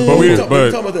know, but We're talking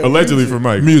about but their allegedly music. for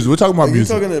Mike, music. We're talking about Like, you're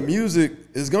music. talking that music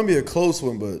is gonna be a close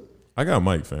one, but I got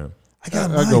Mike, fam. I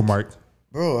got I go Mike.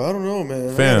 bro, I don't know, man.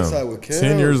 I gotta side Fam, with Kel.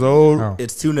 10 years old, Oh.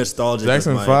 It's too nostalgic.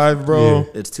 Jackson with Mike. 5, bro.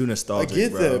 Yeah. It's too I nostalgic.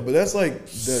 get bro. that, but that's like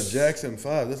the Jackson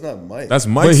 5. That's not Mike. That's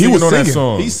Mike But he singing was on singing. that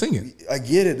song. He's singing. I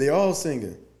get it. They all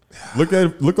singing.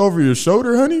 Look over your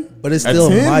shoulder, honey. But it's At still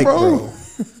 10, Mike, bro.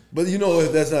 But you know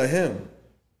that's not him.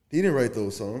 He didn't write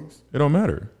those songs. It don't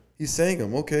matter. He sang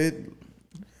them. Okay.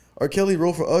 R. Kelly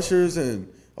wrote for Ushers and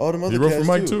all them other He wrote cats for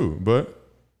Mike too, but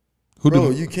Who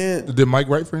Bro, did? you can't. Did Mike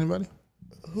write for anybody?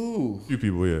 Who? a few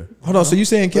people, yeah. Hold on. So you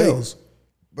saying Kels,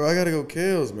 Bro, I gotta go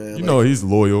Kales, man. You know he's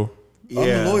loyal.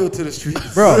 Yeah. I'm loyal to the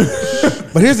streets. bro?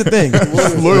 But here's the thing.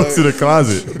 Loyal to the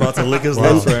closet. About to lick his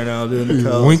lips right now, doing the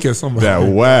coke. Wink at somebody. That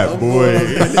whap, I'm boy. going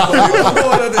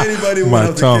after anybody who My went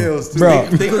after tongue. Kales, too. Bro,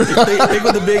 Think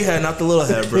with the big head, not the little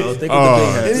head, bro. Think with Oh, the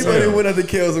big head. Anybody who went after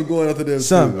Kales, I'm going after them,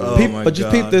 Some, too. Oh peep, my but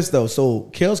just peep God. this though. So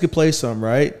Kels could play some,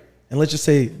 right? And let's just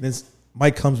say this,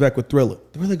 Mike comes back with Thriller.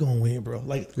 Thriller gonna win, bro.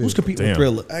 Like who's competing with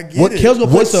Thriller? I get it. Kale's gonna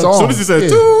play some. song? As soon as he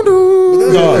said,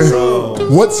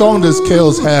 What song does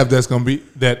Kels have that's gonna be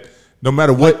that? No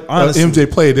matter what honestly,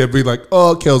 MJ played, they'd be like,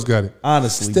 "Oh, Kels got it."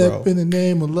 Honestly, Step bro. in the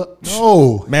name of love.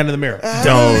 No, Man in the Mirror.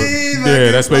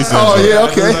 that's basically. Oh yeah,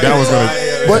 okay. That was gonna.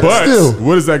 But still,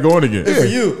 what is that going against? For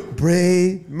you,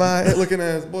 brave my looking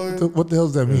ass boy. what the hell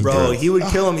does that mean, Bro, he would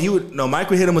kill him. Mike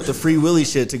would hit him with the Free Willy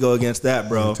shit to go against that,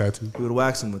 bro. Tattoo. He would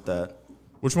wax him with that.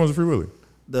 Which one's a Free Willy?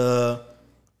 The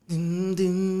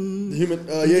Human,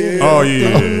 Oh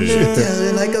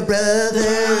yeah. like a brother.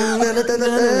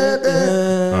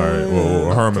 All right.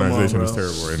 Well, harmonization is bro.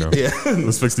 terrible right now. Yeah.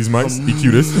 Let's fix these mics.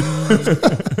 EQ this.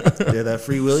 Yeah, that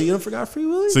Free Willy. You don't forgot Free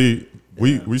Willy? See,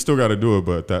 we still got to do it,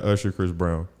 but that Usher Chris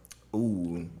Brown.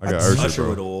 Ooh. I got Usher, Usher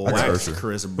bro. would I got wax Usher.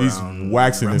 Chris He's Brown.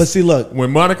 waxing this. But see, look.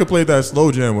 When Monica played that slow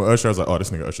jam with Usher, I was like, oh, this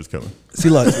nigga Usher's killing. See,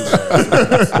 look.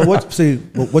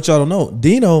 But what y'all don't know,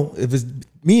 Dino. If it's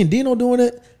me and Dino doing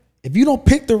it, if you don't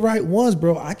pick the right ones,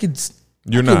 bro, I could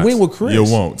win with Chris. You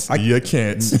won't. You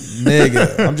can't.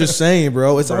 Nigga, I'm just saying,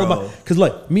 bro. It's all about because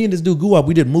like me and this dude Guwap,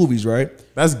 we did movies, right?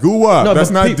 That's Guwap. No, That's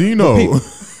but not Dino.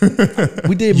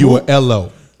 We did. You were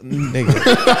LO. Nigga.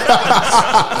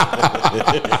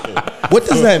 What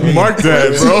does that mean? Mark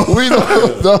that, bro. We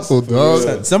don't know,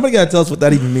 dog. Somebody gotta tell us what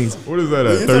that even means. What is that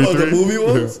at? You talking about the 33? movie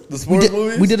ones? The sports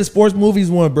movies? We did a sports movies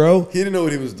one, bro. He didn't know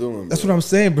what he was doing. That's what I'm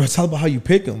saying, bro. It's all about how you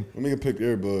pick them. Let me pick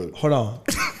Airbud. Hold on.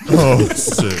 Oh,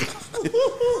 shit.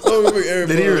 Oh, we pick Airbud.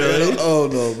 Did he really? Oh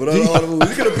no, but all the movies.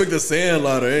 He could have picked the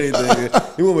Sandlot or anything.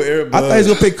 He went with Airbud. I thought he was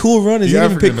gonna pick Cool Runnings. He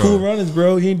didn't even pick African, Cool though. Runnings,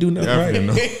 bro. He ain't do nothing African,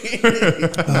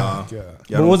 right. no. Y'all But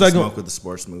don't was I smoke going? with the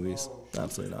sports movies.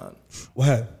 Absolutely not. What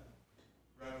happened?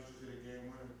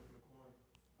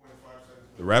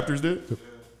 The Raptors did?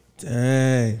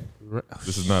 Dang.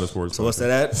 This is not a sports. So what's that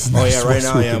at? Oh yeah, right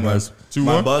now, yeah, my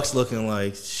 2-1? Bucks looking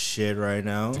like shit right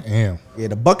now. Damn. Yeah,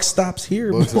 the buck stops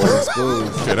here. Bucks boy. are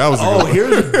exposed. Yeah, that was a Oh,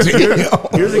 good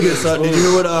one. here's a good stuff. Did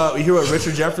you hear what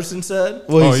Richard Jefferson said?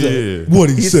 What Oh, he said? yeah. What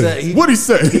he He said? said What'd he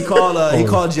say? he called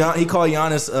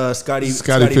Giannis Scottie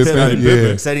Pippen, Pippen.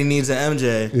 yeah. Said he needs an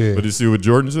MJ. Yeah. But did you see what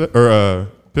Jordan said? Or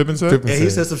Pippen said? Pippen. And he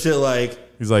said some shit like,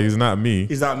 He's like, he's not me.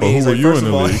 he's not But me. who He's were like, you first in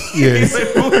of the all, league? Yeah. he's like,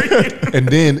 who are you? And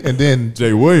then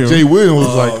Jay Williams. Jay Williams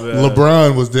was like, man.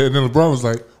 LeBron was there, and then LeBron was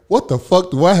like, "What the fuck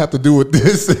do I have to do with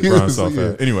this?" He Brown was saw like,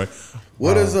 fat. Anyway,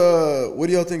 What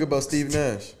do y'all think about Steve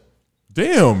Nash?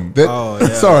 damn. That, Oh, yeah.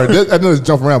 Sorry, I know it's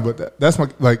jumping around, but that's my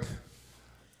like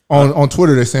on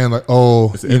Twitter they're saying like,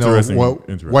 oh, It's you know, interesting.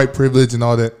 white privilege and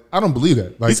all that. I don't believe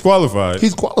that. Like He's qualified.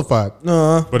 he's qualified.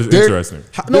 No. but it's Derek- interesting.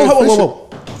 No, Derek whoa.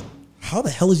 How the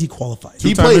hell is he qualified? He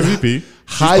Two-time played MVP.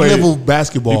 high level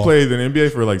basketball. He played in the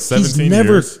NBA for like 17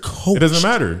 never years. coached. It doesn't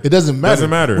matter. It doesn't matter. Doesn't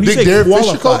matter. When you Did say Derek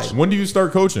Fisher qualified- coach? When do you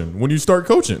start coaching? When you start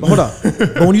coaching. Hold on.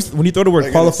 But when you throw the word Like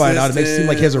an qualified out, it makes it seem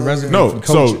like he has a assistant. resume No, from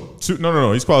coaching.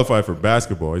 no. He's qualified for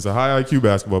basketball. He's a high IQ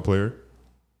basketball player.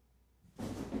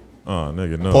 Oh,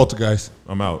 nigga, no. Poltergeist,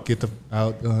 I'm out. get the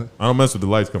out. I don't mess with the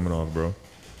lights coming off, bro.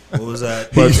 What was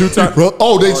that? But two-time.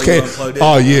 Oh, they Oh, you can't. unplugged it?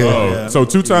 Oh yeah. Oh, yeah. so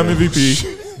two-time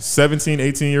MVP, 17,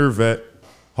 18-year vet,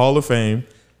 Hall of Fame.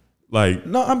 Like,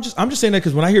 No, I'm just saying that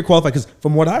because when I hear qualified, because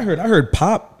from what I heard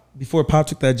Pop before Pop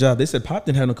took that job, they said Pop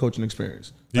didn't have no coaching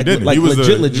experience. he didn't. Like he was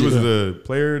legit. He was the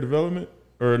player development,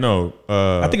 or no?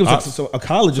 I think it was like a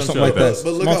college or something like that.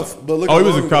 But look how Oh, he how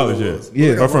was in long college, ago yeah. it was. Yeah.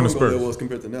 Look how Or from long the ago Spurs. that was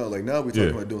compared to now. Like now we talking Yeah.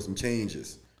 about doing some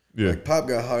changes. Yeah. Like Pop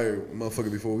got hired,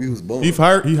 motherfucker, before we was born. He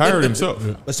hired himself.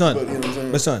 But son, But you know what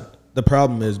I'm saying? the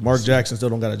problem is Mark Jackson still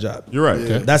don't got a job. You're right.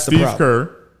 Yeah. That's the Steve problem.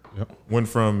 Kerr went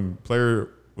from player,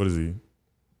 what is he?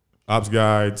 Ops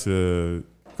guy to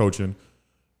coaching.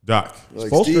 Doc.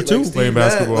 Like Spoelstra, too. Playing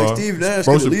basketball. Like Steve Nash Spoelstra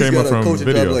could at least came got up a from coaching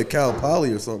video. job like Cal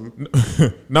Poly or something.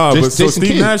 No, but so Jason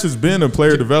Steve Kidd. Nash has been in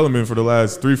player development for the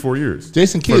last 3-4 years.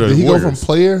 Jason For Kidd, the did he go from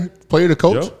Warriors. player to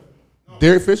coach? Yep.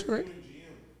 Derek Fisher, right?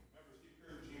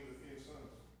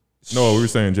 No, we were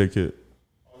saying J Kidd.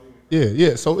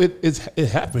 Yeah. So it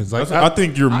happens. Like I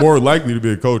think you're more likely to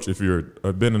be a coach if you're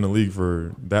been in the league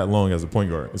for that long as a point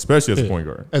guard, especially as a point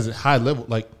guard, as a high level,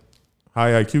 like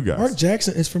high IQ guys. Mark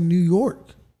Jackson is from New York.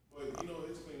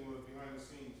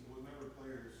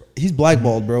 He's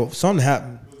blackballed, bro. Something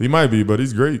happened. He might be, but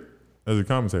he's great as a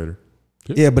commentator.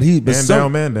 Yeah, but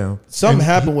Man down. something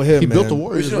happened with him. he man. built the But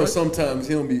Warriors. you know, Right? sometimes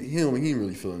he ain't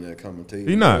really feeling that commentating.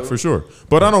 He not for sure,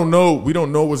 but I don't know. We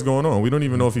don't know what's going on. We don't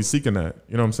even know if he's seeking that.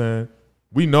 You know what I'm saying?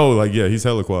 We know, like, yeah, he's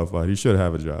hella qualified. He should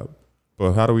have a job,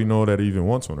 but how do we know that he even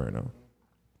wants one right now?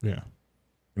 Yeah. You know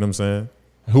what I'm saying?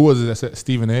 Who was it that said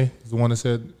Stephen A? Is the one that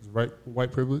said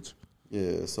white privilege?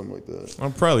 Yeah, something like that.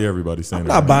 I'm probably everybody saying I'm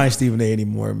that. not buying Stephen A.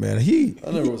 anymore, man. He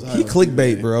I never was high he on Stephen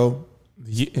clickbait, A. bro.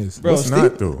 Yes, Bro, What's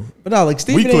not though? But not like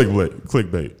We Stephen A.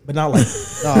 clickbait. But not like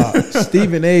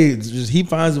Stephen A. Just he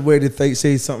finds a way to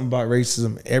say something about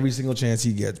racism every single chance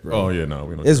he gets, bro. Oh yeah, no,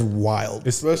 we don't. It's wild.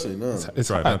 Especially now. it's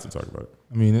try hot. not to talk about it.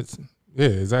 I mean, it's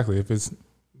exactly. If it's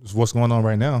what's going on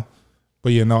right now,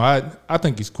 but yeah, no, I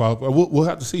think he's qualified. We'll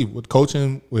have to see with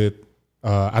coaching. With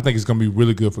I think it's going to be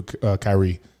really good for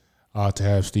Kyrie to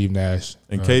have Steve Nash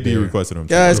And KD there. requested him.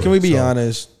 Guys, too. can we be So-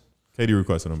 honest? KD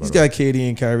requested him. He's by the got KD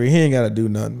and Kyrie. He ain't got to do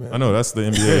nothing, man. way. I know that's the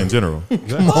NBA in general.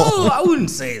 Oh, I wouldn't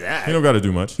say that. He don't got to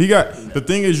do much. The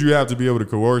thing is, you have to be able to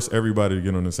coerce everybody to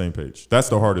get on the same page. That's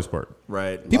the hardest part.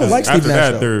 Right. People like After Steve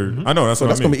Nash, that, though. I know that's So what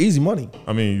that's I mean. gonna be easy money.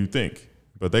 I mean, you think,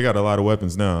 but they got a lot of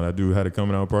weapons now. That dude had a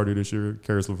coming out party this year.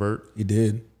 Karis LeVert. He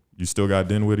did. You still got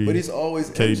Dinwiddie. But he's always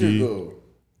KD. injured though.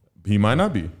 He might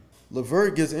not be.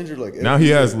 LeVert gets injured like Now every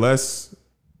he has year. less.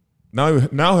 Now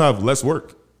he'll have less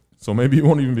work. So maybe he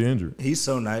won't even be injured. He's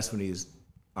so nice when he's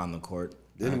on the court.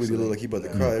 Then we look like he about to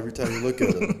cry every time you look at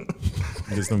him.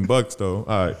 Just them Bucks though.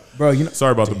 All right. Bro, you know,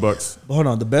 Sorry about the Bucks. but hold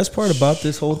on. The best part about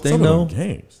this whole thing, Some though, of them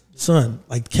games. son,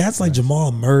 like cats like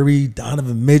Jamal Murray,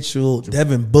 Donovan Mitchell,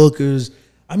 Devin Booker's.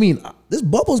 I mean, this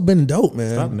bubble's been dope,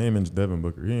 man. Stop naming Devin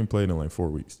Booker. He ain't played in like 4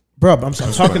 weeks. Bro, I'm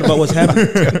talking about what's happening.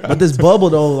 But this bubble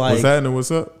though, like What's happening? What's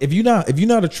up? if you're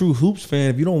not a true hoops fan,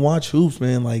 if you don't watch hoops,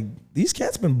 man, like these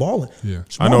cats been balling. Yeah.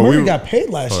 Jamal I know, Murray we- got paid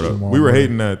last Hold year. up. We were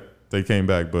hating that they came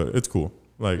back, but it's cool.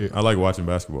 Like I like watching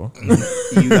basketball.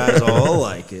 You guys all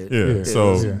like it. Yeah. Yeah.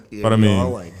 So, Yeah, but I we mean, all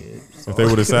like it. if they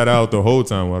would have sat out the whole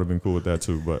time, I'd have been cool with that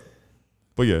too. But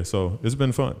yeah. So it's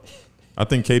been fun. I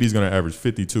think KD's gonna average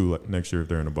 52 next year if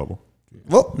they're in a bubble.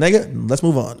 Well, nigga, let's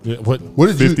move on. Yeah, what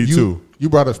did 52. you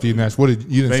brought up Steve Nash? What did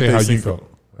you didn't Think say they how you seen felt?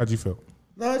 How'd you feel?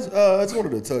 No, I just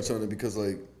wanted to touch on it because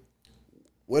like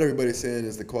what everybody's saying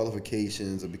is the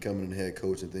qualifications of becoming a head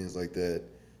coach and things like that.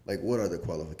 Like, what are the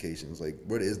qualifications? Like,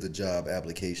 what is the job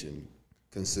application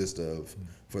consist of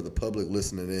for the public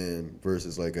listening in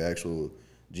versus like an actual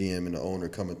GM and the owner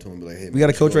coming to him and be like, hey, We got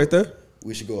a coach right there.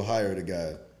 We should go hire the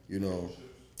guy. You know,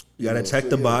 You gotta know, check so,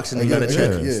 the yeah. box and Like, you gotta yeah, check.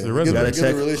 yeah. Yeah, The resume. You gotta Get the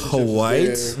check relationships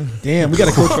Hawaii's. there. Damn, we got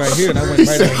a coach right here, and I went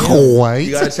right at him. White.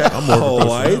 You gotta check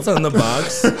Hawaii's on the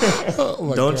box.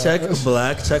 Oh Don't check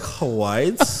black. Check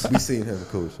Hawaii's. We seen him,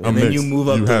 coach. And then you move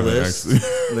up You the haven't, list. actually.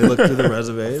 And they look through the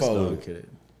resumes. follow No, I'm it. kidding.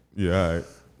 Yeah. All right.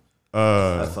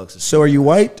 That fucks with So are you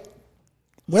white?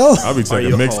 Well, I'll be you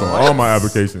checking mixed on Hawaiian? all my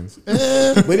applications.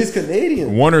 But he's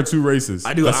Canadian. 1 or 2 races.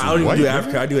 I do. That's I don't even white. do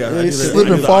Africa. I do. I do the, Slip I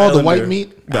do and the fall, the Islander. white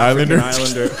meat. The African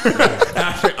Islander.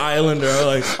 African Islander.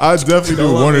 Like I definitely do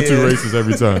Don't 1 or let me 2 in. races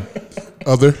every time.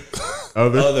 Other.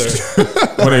 Other. other.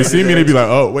 When they see me, they be like,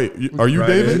 "Oh, wait, are you Right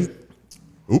David?"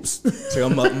 Oops. Check,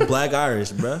 I'm black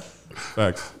Irish, bruh.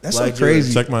 Facts. that's so Like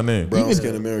crazy. Check my name. Brown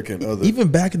skin American. Other. Even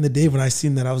back in the day when I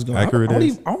seen that, I was going, Accurate I don't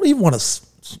is. even want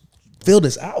to fill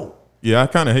this out. Yeah, I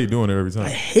kind of hate doing it every time. I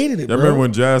hated it, Y'all bro. remember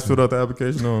when Jazz filled out the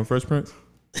application on Fresh Prince?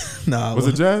 Nah, Was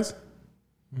it Jazz?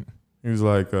 He was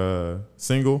like,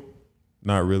 single,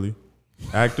 not really.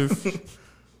 Active.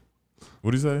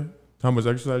 What'd he say? How much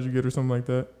exercise you get or something like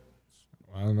that?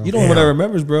 I don't know. You don't know what I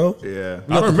remembers, bro. Yeah. You I have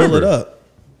to don't pull it remember. up.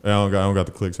 Yeah, I don't got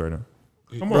the clicks right now.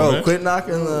 Come on, Bro, man. quit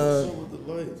knocking the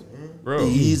Bro.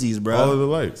 Yeezys, bro. All of the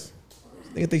lights.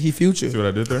 Nigga think he future. See what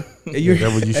I did there? Hey, you're,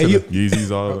 That what you hey, you, should've-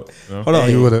 Yeezys all. No? hold on,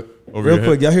 You would have. Over real your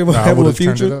quick. head. Y'all hear what Nah, I happened would with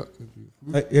have turned it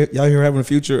Future? up. Y'all hear what happened with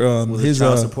Future? With His the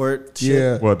child support shit.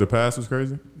 yeah, What, the pass was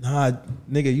crazy? nah,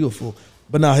 nigga, you a fool.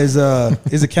 But nah, his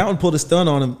accountant pulled a stunt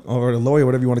on him, or the lawyer,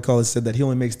 whatever you want to call it, said that he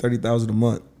only makes $30,000 a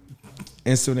month,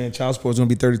 and so then child support is gonna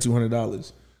be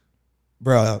 $3,200.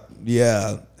 Bro,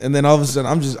 yeah. And then all of a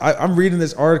sudden, I'm reading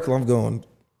this article. I'm going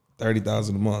 $30,000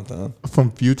 a month, huh?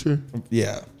 From Future.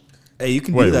 Yeah. Hey, you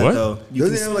can Wait, do that what? though. You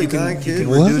Doesn't he have, like, 9 you kids? can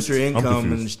What? reduce your income and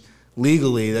confused.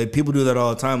 legally. Like, people do that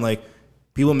all the time. Like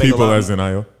people make People a lot. as in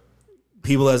IO.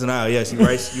 People as an aisle. Yes, you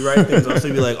write things. Also,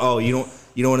 be like, oh, you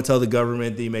don't want to tell the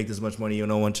government that you make this much money. You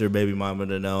don't want your baby mama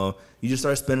to know. You just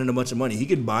start spending a bunch of money. He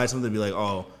could buy something and be like,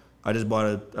 oh, I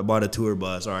bought a tour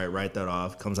bus. All right, write that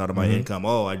off. Comes out of my income.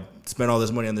 Oh, I spent all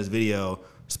this money on this video.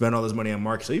 Spent all this money on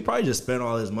marketing. So he probably just spent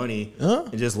all his money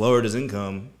and just lowered his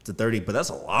income to 30. But that's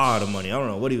a lot of money. I don't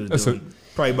know what he was doing.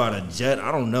 Probably bought a jet.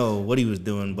 I don't know what he was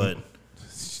doing, but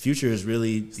Future is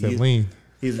really That lean.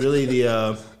 he's really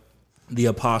the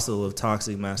apostle of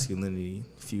toxic masculinity.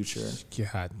 Future.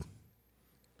 God.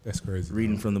 That's crazy.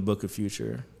 Reading from the book of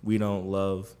Future. We don't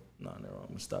love. No, I'm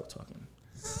gonna stop talking.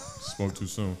 Spoke too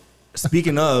soon.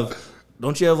 Speaking of,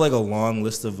 don't you have like a long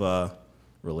list of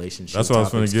relationships? That's what I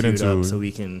was topics gonna get queued up into. So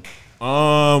we can.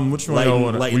 Which one y'all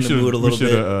want? lighten the mood a little we bit.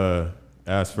 should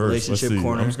ask first. Let's Relationship see.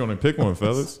 corner. I'm just gonna pick one,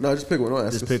 fellas. No, just pick one. Don't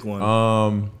ask Just us. pick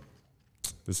one.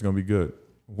 This is gonna be good.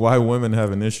 why women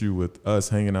have an issue with us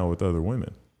hanging out with other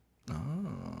women.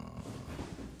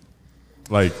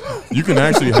 Like, you can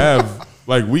actually have,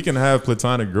 like, we can have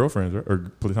platonic girlfriends, right?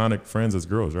 Or platonic friends as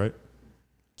girls, right?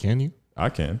 Can you? I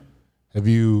can. Have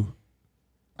you?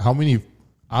 How many?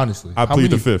 Honestly, I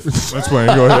plead the fifth. That's fine.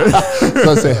 Go ahead.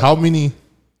 So I say, how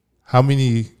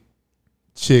many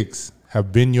chicks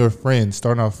have been your friends,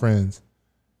 starting off friends,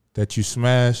 that you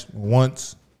smashed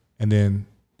once and then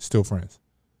still friends?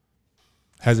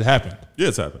 Has it happened? Yeah,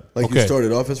 it's happened. Like Okay. you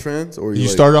started off as friends, or You like,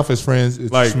 started off as friends,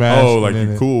 it's Like, smashed, oh, like and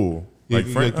then you cool. Like,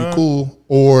 Like, like you cool,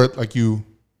 or like you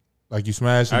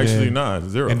smash. And Actually, then, not.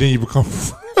 Zero. And then you become.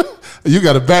 You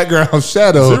got a background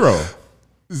shadow. Zero.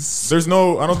 There's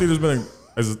no, I don't think there's been,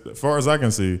 as far as I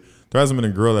can see, there hasn't been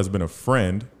a girl that's been a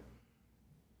friend.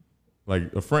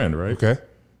 Like a friend, right? Okay.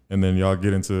 And then y'all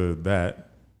get into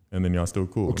that, and then y'all still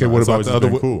cool. Okay. No, What it's about always the just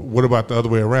other? been cool. What about the other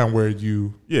way around, where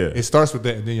you? Yeah. It starts with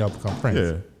that, and then y'all become friends.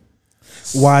 Yeah.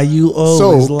 Why you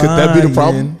always So, could that be the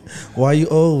problem? Why you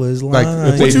always Like,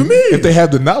 lying? if they, What you mean? If they have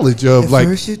the knowledge of, like,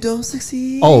 first you don't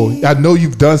succeed. oh, I know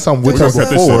you've done something with We're her gonna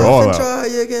cut this shit before. all out. Try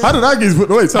again. How did I get,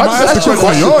 wait, time I I asked the just asked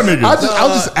question you on a y'all question. niggas. I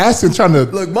was just asking, trying to.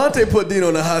 Look, Monte put Dean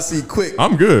on the hot seat quick.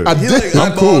 I'm good. I He did. like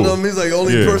I'm eyeballed cool. him. He's like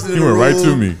only Yeah, person in he the went room. right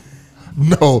to me.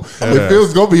 No, if it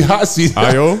was gonna be hot seat,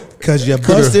 Io? Cause you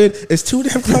busted. It's 2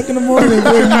 damn o'clock in the morning.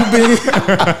 Where you been?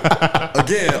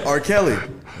 Again, R. Kelly.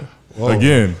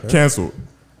 Again, canceled.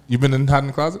 you been in hot in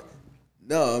the closet?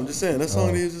 No, I'm just saying that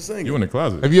song he was just singing. You in the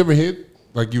closet. Have you ever hid?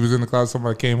 Like, you was in the closet,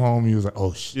 somebody came home, you was like,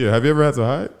 oh shit. Yeah, have you ever had to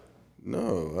hide?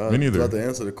 No, I Me was neither. about to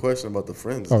answer the question about the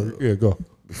friends. Oh though, yeah, go.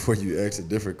 Before you ask a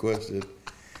different question.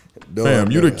 No,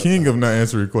 Fam, you no. the king of not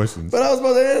answering questions. But I was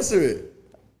about to answer it.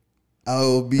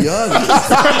 I'll be honest.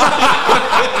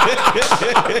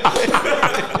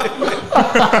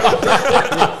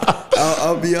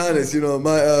 I'll be honest. You know,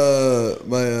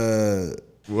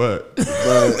 What?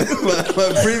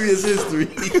 my previous history.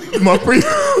 My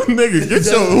nigga, get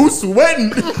your, who's sweating?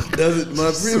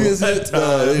 My previous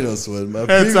sweating.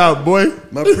 Hands out, boy.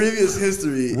 My previous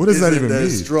history. What does that isn't even mean?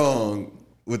 strong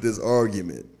with this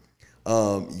argument.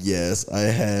 Yes, I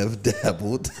have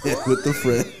dabbled with the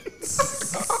friends.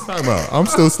 Talking about, I'm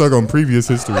still stuck on previous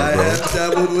history, I bro. have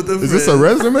dabbled with the friends. Is this a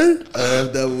resume? I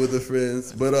have dabbled with the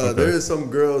friends, but there is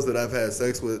some girls that I've had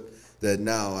sex with that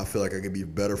now I feel like I could be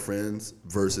better friends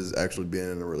versus actually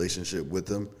being in a relationship with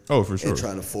them. Oh, for sure. And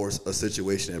trying to force a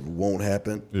situation that won't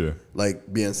happen. Yeah.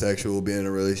 Like being sexual, being in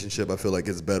a relationship, I feel like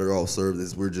it's better off served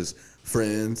as we're just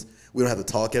friends. We don't have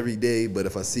to talk every day, but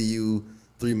if I see you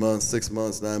 3 months, 6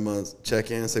 months, 9 months, check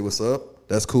in, say what's up,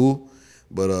 that's cool.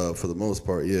 But for the most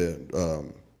part, yeah.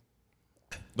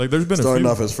 Like, there's been Starting a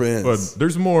few, off as friends. but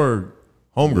there's more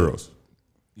homegirls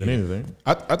than anything.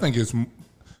 I think it's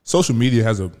social media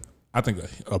has a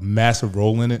massive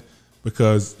role in it,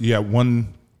 because you have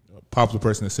one popular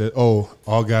person that said, "Oh,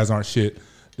 all guys aren't shit.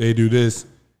 They do this."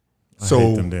 I So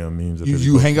hate them damn memes. that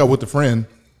you they hang out with a friend,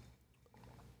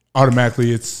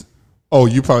 automatically it's, oh,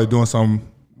 you probably doing something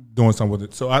with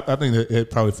it. So I think that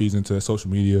it probably feeds into the social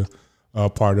media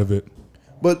part of it.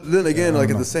 But then again, like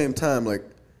at the same time, like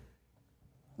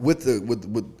with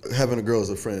having a girl as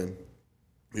a friend,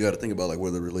 you got to think about like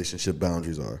where the relationship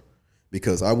boundaries are,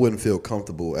 because I wouldn't feel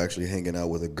comfortable actually hanging out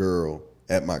with a girl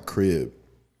at my crib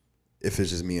if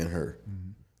it's just me and her.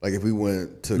 Like if we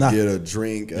went to get a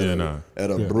drink at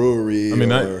a brewery, I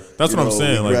mean, or, that's what I'm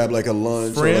saying. We Like, grab like a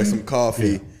lunch or like some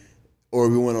coffee, or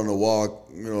we went on a walk,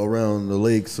 around the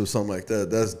lakes or something like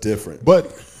that. That's different. But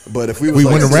if we we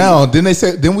like, went around,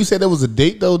 didn't we say there was a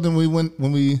date though? Then we went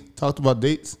when we talked about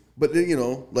dates. But then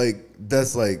like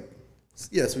that's like,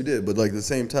 yes, we did. But like at the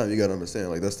same time, you got to understand,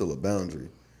 like that's still a boundary.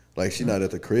 Like she's not at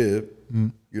the crib,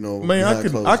 Man,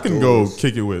 I can go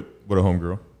kick it with a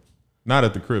homegirl. Not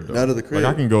at the crib though. Not at the crib.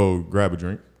 Like I can go grab a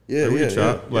drink. Yeah, we yeah, can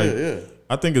chop. yeah, Like yeah.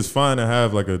 I think it's fine to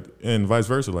have like and vice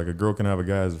versa. Like a girl can have a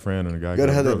guy as a friend and a guy. You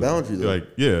gotta can have a that girl. boundary,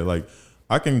 though. Like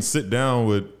I can sit down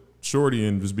with Shorty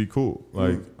and just be cool.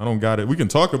 Like I don't got it. We can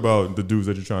talk about the dudes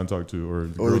that you're trying to talk to or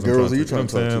the girls that you're trying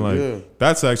to talk to. Like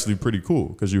that's actually pretty cool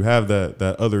because you have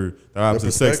that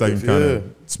opposite sex that can kind of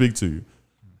speak to you.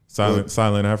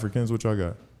 Silent Africans, what y'all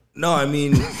got? No, I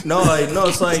mean,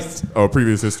 it's like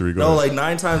Previous history. Go ahead. like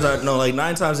 9 times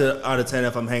out of 10,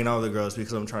 if I'm hanging out with a girl, it's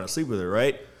because I'm trying to sleep with her,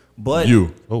 right? But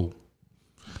You. Oh,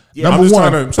 yeah, I'm number just one.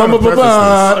 trying to preface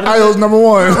this. Io's number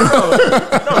one.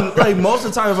 no, like most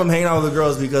of the time, if I'm hanging out with a girl,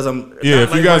 it's because I'm Yeah, not, if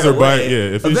like, you guys right are by, away.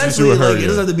 yeah, if it's just eventually, you and her, like it yeah.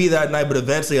 doesn't have to be that night, but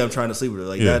eventually I'm trying to sleep with her.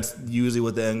 Like Yeah. that's usually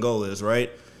what the end goal is, right?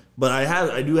 But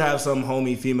I do have some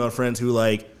homie female friends who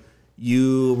like,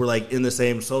 you were like in the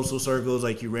same social circles,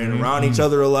 like you ran around each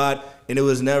other a lot, and it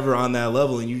was never on that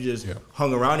level, and you just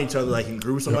hung around each other like in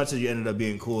groups so much that you ended up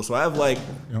being cool. So I have I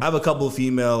have a couple of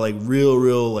female like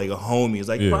real like homies,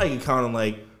 like probably could count on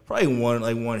like probably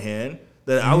one hand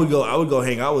that I would go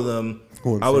hang out with them.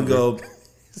 I would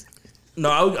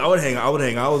hang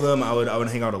out with them. I would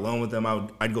hang out alone with them.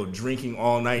 I'd go drinking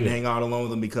all night and hang out alone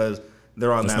with them because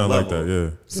they're on that level. Like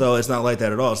that, So it's not like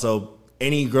that at all. So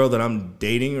any girl that I'm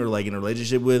dating or like in a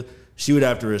relationship with, she would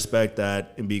have to respect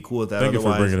that and be cool with that. Thank you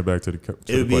for bringing it back to the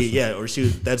it would be or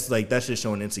that's just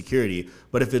showing insecurity.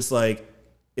 But if it's like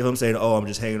if I'm saying, oh, I'm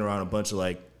just hanging around a bunch of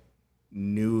like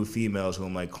new females who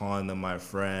I'm like calling them my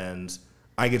friends,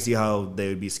 I can see how they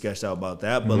would be sketched out about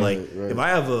that. But if I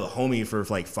have a homie for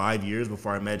like 5 years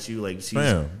before I met you, like she's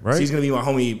gonna be my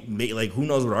homie. Like who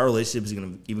knows what our relationship is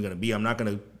even gonna be? I'm not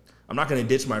gonna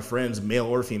ditch my friends, male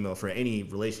or female, for any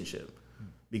relationship.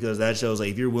 Because that shows like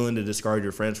if you're willing to discard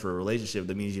your friends for a relationship,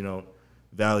 that means you don't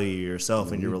value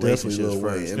yourself and your relationships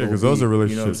first. Yeah, because those are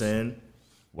relationships. You know what I'm saying?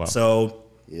 Wow. So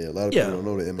a lot of people don't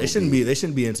know the MLB. They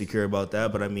shouldn't be insecure about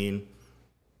that. But I mean,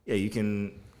 you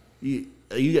can you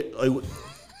get like.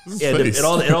 It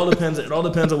all depends. It all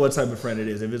depends on what type of friend it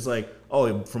is. If it's like,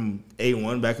 from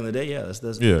A1 back in the day,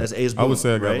 that's A's. I would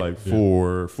say I got like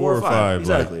four or five,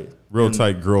 exactly, like real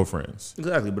tight girlfriends.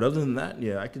 Exactly, but other than that,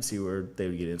 I can see where they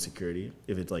would get insecurity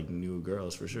if it's like new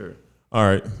girls for sure. All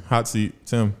right, hot seat,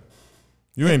 Tim.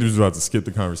 You ain't just about to skip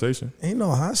the conversation. Ain't no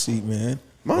hot seat, man.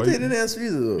 Monte didn't answer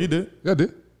either though. He did. Yeah, I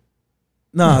did.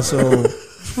 Nah, so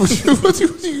I'm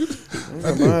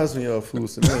asking y'all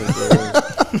fools tonight.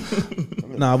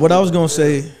 Nah, what I was gonna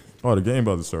say. Oh, the game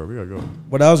about to start. We gotta go.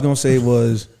 What I was gonna say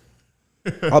was,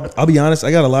 I'll be honest.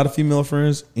 I got a lot of female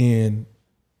friends, and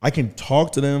I can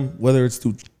talk to them whether it's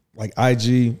through like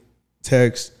IG,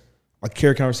 text. I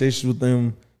carry conversations with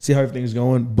them, see how everything's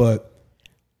going. But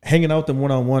hanging out with them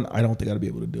one on one, I don't think I'd be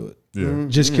able to do it. Yeah,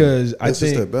 just because I think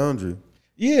just that boundary.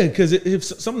 Yeah, because if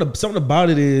something about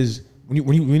it is when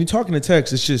you're talking to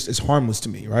text, it's harmless to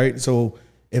me, right? So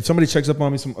if somebody checks up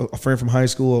on me, a friend from high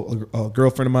school, a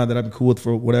girlfriend of mine that I've been cool with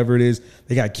for whatever it is,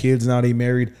 they got kids now, they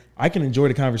married, I can enjoy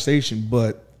the conversation,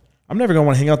 but I'm never gonna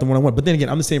want to hang out the one-on-one. But then again,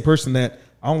 I'm the same person that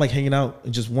I don't like hanging out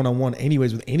just one-on-one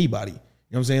anyways with anybody. You know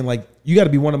what I'm saying? Like you got to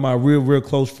be one of my real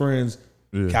close friends,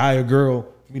 guy or girl,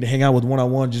 for me to hang out with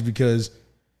one-on-one just because,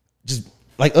 just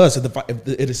like us, if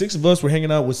the six of us were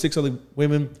hanging out with six other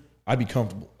women, I'd be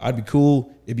comfortable. I'd be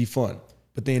cool. It'd be fun.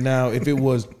 But then now if it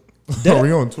was that, are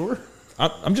we on tour?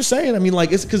 I'm just saying. I mean,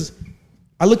 like it's because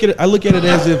I look at it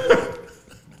as if,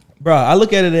 bro. I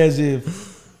look at it as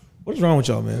if, what is wrong with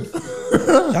y'all, man?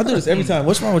 I do this every time.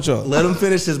 What's wrong with y'all? Let him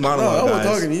finish his monologue, I wasn't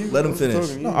guys. talking to you. Let him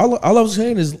finish. No, all I was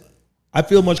saying is, I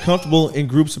feel much comfortable in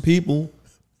groups of people,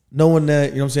 knowing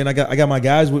that you know what I'm saying. I got my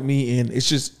guys with me, and it's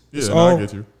just it's all. I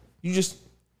get you. You just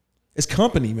it's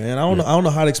company, man. I don't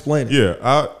know how to explain it. Yeah,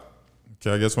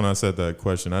 I guess when I said that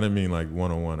question, I didn't mean like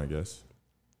one-on-one. I guess.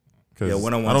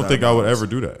 One-on-one. I don't think I would ever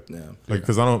do that. Yeah.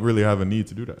 Because I don't really have a need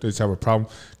to do that. They just have a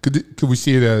problem. Could we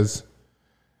see it as,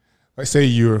 like, say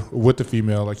you're with the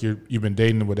female, like you've been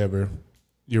dating or whatever,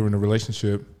 you're in a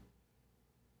relationship.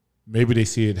 Maybe they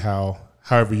see it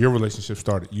however your relationship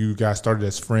started. You guys started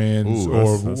as friends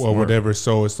or whatever.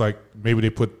 So it's like maybe they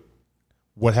put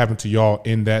what happened to y'all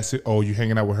in that. Oh, you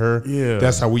hanging out with her? Yeah,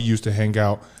 that's how we used to hang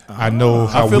out. I know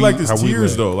how. I feel like it's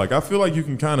tears though. Like I feel like you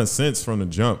can kind of sense from the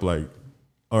jump, like,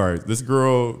 all right, this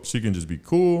girl, she can just be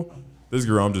cool. This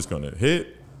girl, I'm just gonna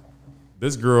hit.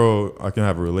 This girl, I can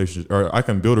have a relationship, or I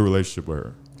can build a relationship with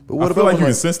her. But what I feel like you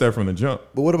can sense that from the jump.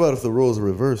 But what about if the roles are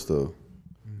reversed though?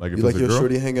 Like if you it's like your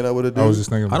shorty hanging out with a dude? I was just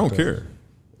thinking about I don't care.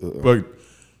 But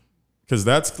because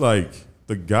that's like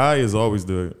the guy is always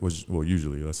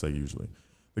usually, let's say usually,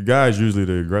 the guy is usually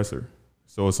the aggressor.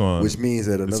 So it's on, which means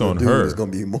that another dude is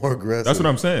gonna be more aggressive. That's what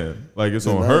I'm saying. Like it's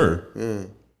on her. Yeah.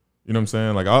 You know what I'm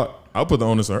saying? Like I'll put the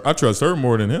onus on her. I trust her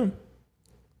more than him.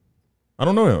 I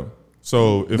don't know him.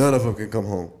 So if none of them can come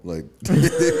home, like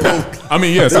I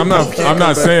mean, yes, I'm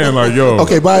not saying like, yo,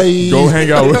 okay, bye, go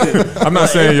hang out with. I'm not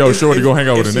saying, yo, shorty, go hang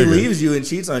out with a nigga. If she leaves you and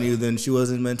cheats on you, then she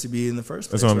wasn't meant to be in the first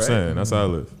place. That's what I'm saying. That's how I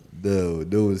live. No,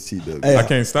 was cheat though. Hey, I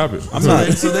can't stop it. I'm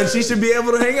not. So then she should be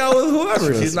able to hang out with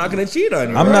whoever. She's not going to cheat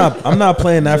on you. I'm not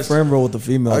playing that friend role with the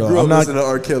female. I grew up listening to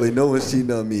R. Kelly. No one's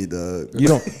cheating on me, dog. You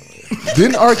don't.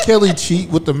 Didn't R. Kelly cheat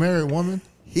with the married woman?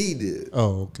 He did.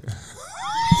 Oh, okay.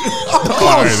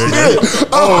 Shit.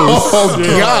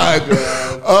 God.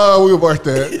 We'll mark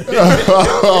that.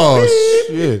 Oh,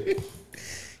 shit.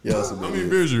 Yeah, how many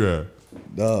beers you have?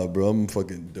 Nah, bro, I'm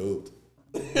fucking dope.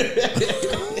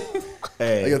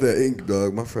 Hey, I got that ink,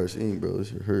 dog. My fresh ink, bro. This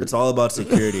shit hurt. it's all about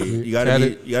security. You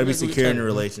gotta be secure in your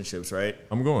relationships, right?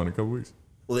 I'm going in a couple weeks.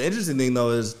 Well, the interesting thing though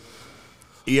is,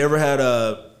 you ever had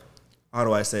how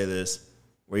do I say this,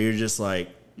 where you're just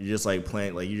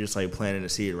planting a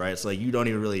seed, right? So like you don't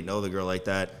even really know the girl like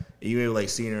that. You may like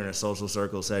seen her in a social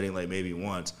circle setting like maybe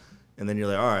once, and then you're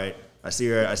like, all right, I see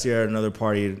her at another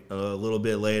party a little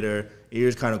bit later. You're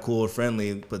just kind of cool and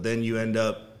friendly, but then you end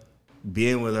up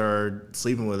being with her,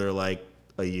 sleeping with her like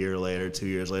a year later, 2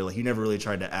 years later. Like you never really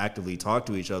tried to actively talk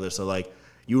to each other. So like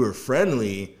you were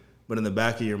friendly, but in the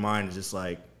back of your mind, it's just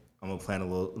like, I'm just plant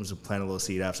a little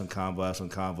seed, have some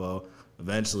convo.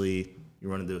 Eventually, you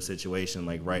run into a situation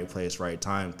like right place, right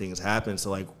time. Things happen. So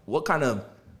like, what kind of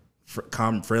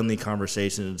friendly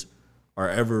conversations are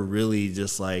ever really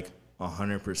just like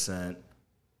 100%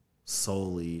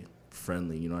 solely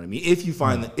friendly? You know what I mean? If you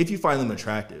find them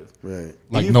attractive, Right.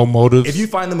 Like no motives. if you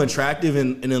find them attractive,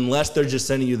 and unless they're just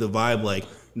sending you the vibe like,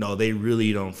 no, they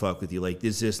really don't fuck with you. Like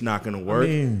this is just not gonna work. I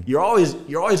mean, you're always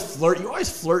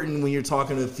flirting when you're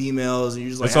talking to females. And you're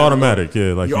just like, it's automatic,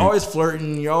 yeah. Like you're always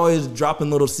flirting. You're always dropping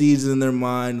little seeds in their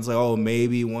mind. It's like, oh,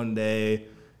 maybe one day.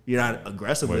 You're not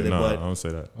aggressive with it, no, but I don't say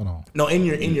that. no, in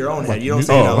your own head. You don't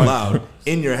say it out loud.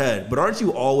 In your head, but aren't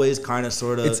you always kind of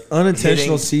sort of? It's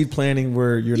unintentional seed planting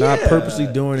where you're not purposely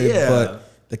doing it, but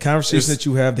the conversation that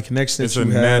you have, the connection that you have,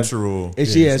 it's natural.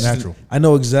 It's natural. I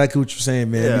know exactly what you're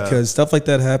saying, man, because stuff like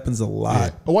that happens a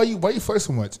lot. Yeah. Why you flirt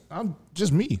so much? I'm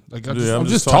just me. Like I'm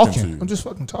just talking talking. I'm just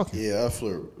fucking talking. Yeah, I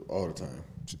flirt all the time.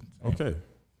 Okay.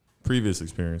 Previous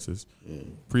experiences.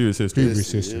 Previous history.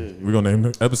 Previous history. Yeah. We're gonna name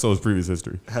the episode's previous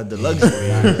history. Had the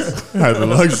luxuries. Had the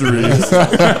luxuries.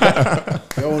 I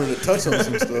wanted to touch on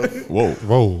some stuff.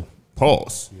 Whoa.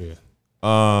 Pause. Yeah.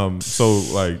 So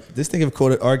like This thing have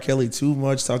quoted R. Kelly too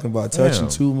much, talking about touching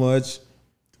too much.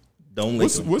 Don't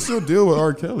listen. what's your deal with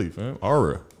R. Kelly, fam?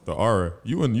 The aura.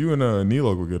 You and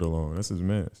Nilo will get along. That's his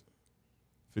man's.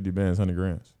 50 bands, 100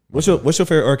 grams. What's your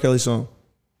favorite R. Kelly song?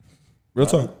 Real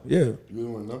talk. Yeah. You really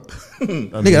want to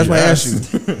know? Nigga, that's why I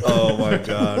asked you. Oh my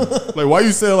god. Like, why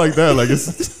you say it like that? Like,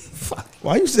 it's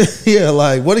Why you say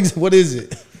like what is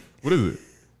it? what is it?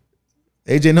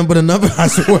 AJ number the number. I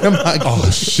swear I'm like,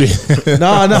 Oh shit.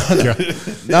 nah.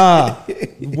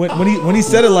 When he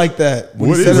said it like that.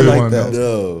 When What he said is it it? like that.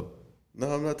 No,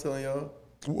 I'm not telling y'all.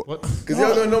 What? Because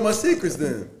y'all gonna know my secrets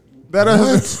then.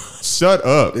 Shut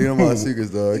up. They know my secrets,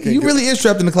 though. You really is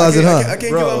trapped in the closet, I huh? can't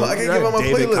give on my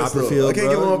David playlist. Copperfield, I can't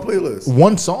give on my playlist,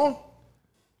 One song,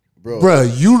 bro.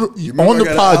 bruh. You on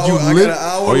the pod, you lit.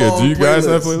 Oh yeah, do you guys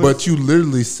have playlists? But you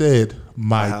literally said I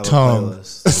my have a tongue,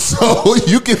 playlist. so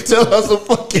you can tell us a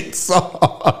fucking song.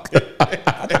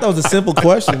 I thought that was a simple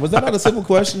question. Was that not a simple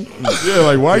question? Yeah,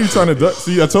 like why are you trying to duck?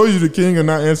 See, I told you the king of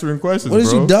not answering questions. What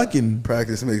is bro. you ducking?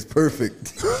 Practice makes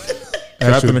perfect.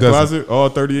 Trapped in the doesn't. closet, all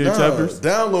 38 chapters.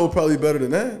 Down low probably better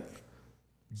than that,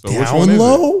 So which one is it?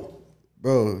 low?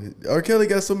 bro. R. Kelly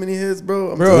got so many hits,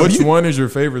 bro. Bro, Which one is your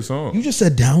favorite song? You just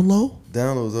said down low?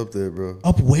 Down low's up there, bro.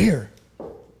 Up where?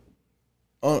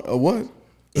 On what?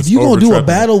 If you gonna do a over-trapping.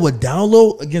 battle with down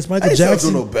low against I Michael ain't doing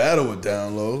Jackson, no battle with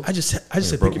down low. I just said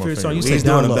pick broke your my favorite song. You finger. say He's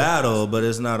down doing a low. battle, but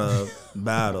it's not a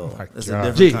battle. It's a God.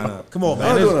 different G, kind of. come on, I'm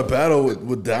not man. doing a battle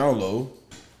with down low.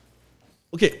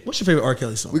 Okay, what's your favorite R.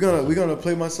 Kelly song? We're gonna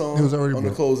play my song It was already on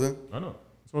the broke. closing. I know.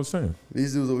 That's what I'm saying.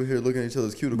 These dudes over here looking at each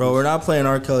other's cuticles. Bro, we're not playing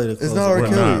R. Kelly to close. It's not R. it. We're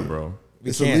Kelly. not, bro.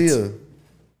 It's can't. Aaliyah.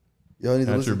 Y'all need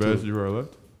to At listen your to best, it. you are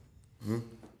left.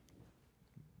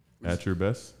 At your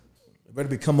best. It better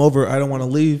be come over. I don't want to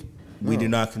leave. We do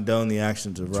not condone the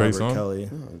actions of Trey Robert Songz? Kelly.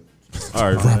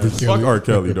 All right, man. Fuck R.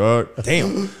 Kelly, dog.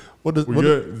 Damn. What We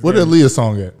good? did Aaliyah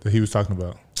song at that he was talking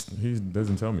about? He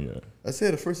doesn't tell me yet. I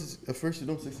said at first you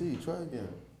don't succeed. Try again.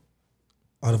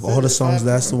 Out of all the songs,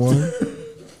 that's the one.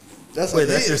 That's Wait, a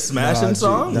that's hit. your smashing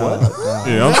song? Nah, What? nah.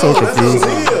 Yeah, I'm so confused.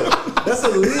 That's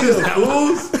Aaliyah,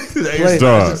 fools. Play,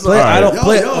 Dog. play, All right. I don't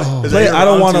play. Yo, Is Play. that your I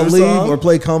don't want to round two leave song? or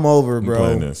play. Come over, I'm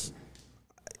playing bro. this.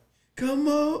 Come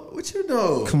on, what you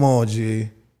know? Come on, G.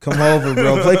 Come over,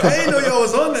 bro. Play. I didn't know y'all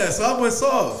was on that, so I went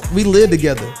soft. We live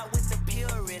together.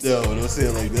 Yo, don't say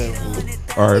it like that,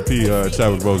 fool. R.I.P.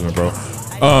 Chadwick Boseman, bro.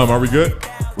 Are we good?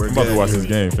 We're about to good. watch this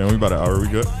game, fam. We about to. Are we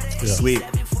good? Sweet.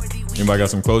 Anybody got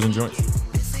some closing joints?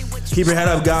 Keep your head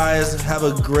up, guys. Have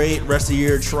a great rest of the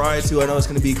year. Try to. I know it's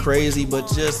going to be crazy, but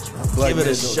just give it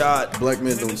a shot. Black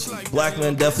men don't cheat. Black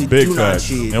men definitely Big do not facts.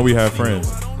 cheat. And we have friends.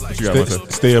 What you got,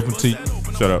 Monte? Stay up and teach.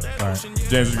 Shut up. All right.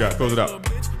 James, what you got? Close it out.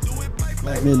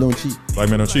 Black men don't cheat. Black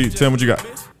men don't cheat. Tim, what you got?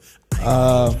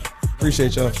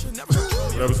 Appreciate y'all.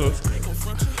 What episode?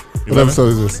 What episode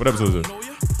is this? What episode is this?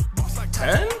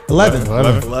 10? 11.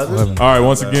 11. All right,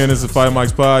 once again, this is 5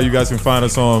 Mics Pod. You guys can find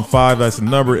us on 5, that's the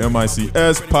number,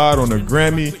 MICS Pod on the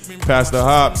Grammy. Pastor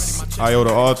Hops,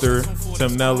 Iota Author,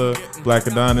 Tim Nella, Black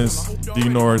Adonis, D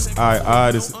Norris,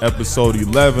 I. This is episode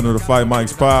 11 of the 5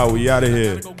 Mics Pod. We out of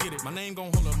here.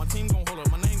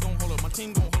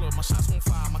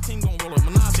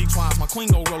 My queen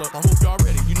gon' roll up. I hope y'all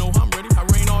ready. You know I'm ready. I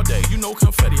rain all day. You know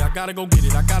confetti. I gotta go get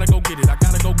it. I gotta go get it. I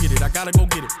gotta go get it. I gotta go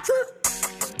get it.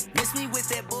 Miss me with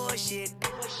that bullshit.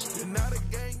 You're not a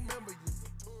gang member.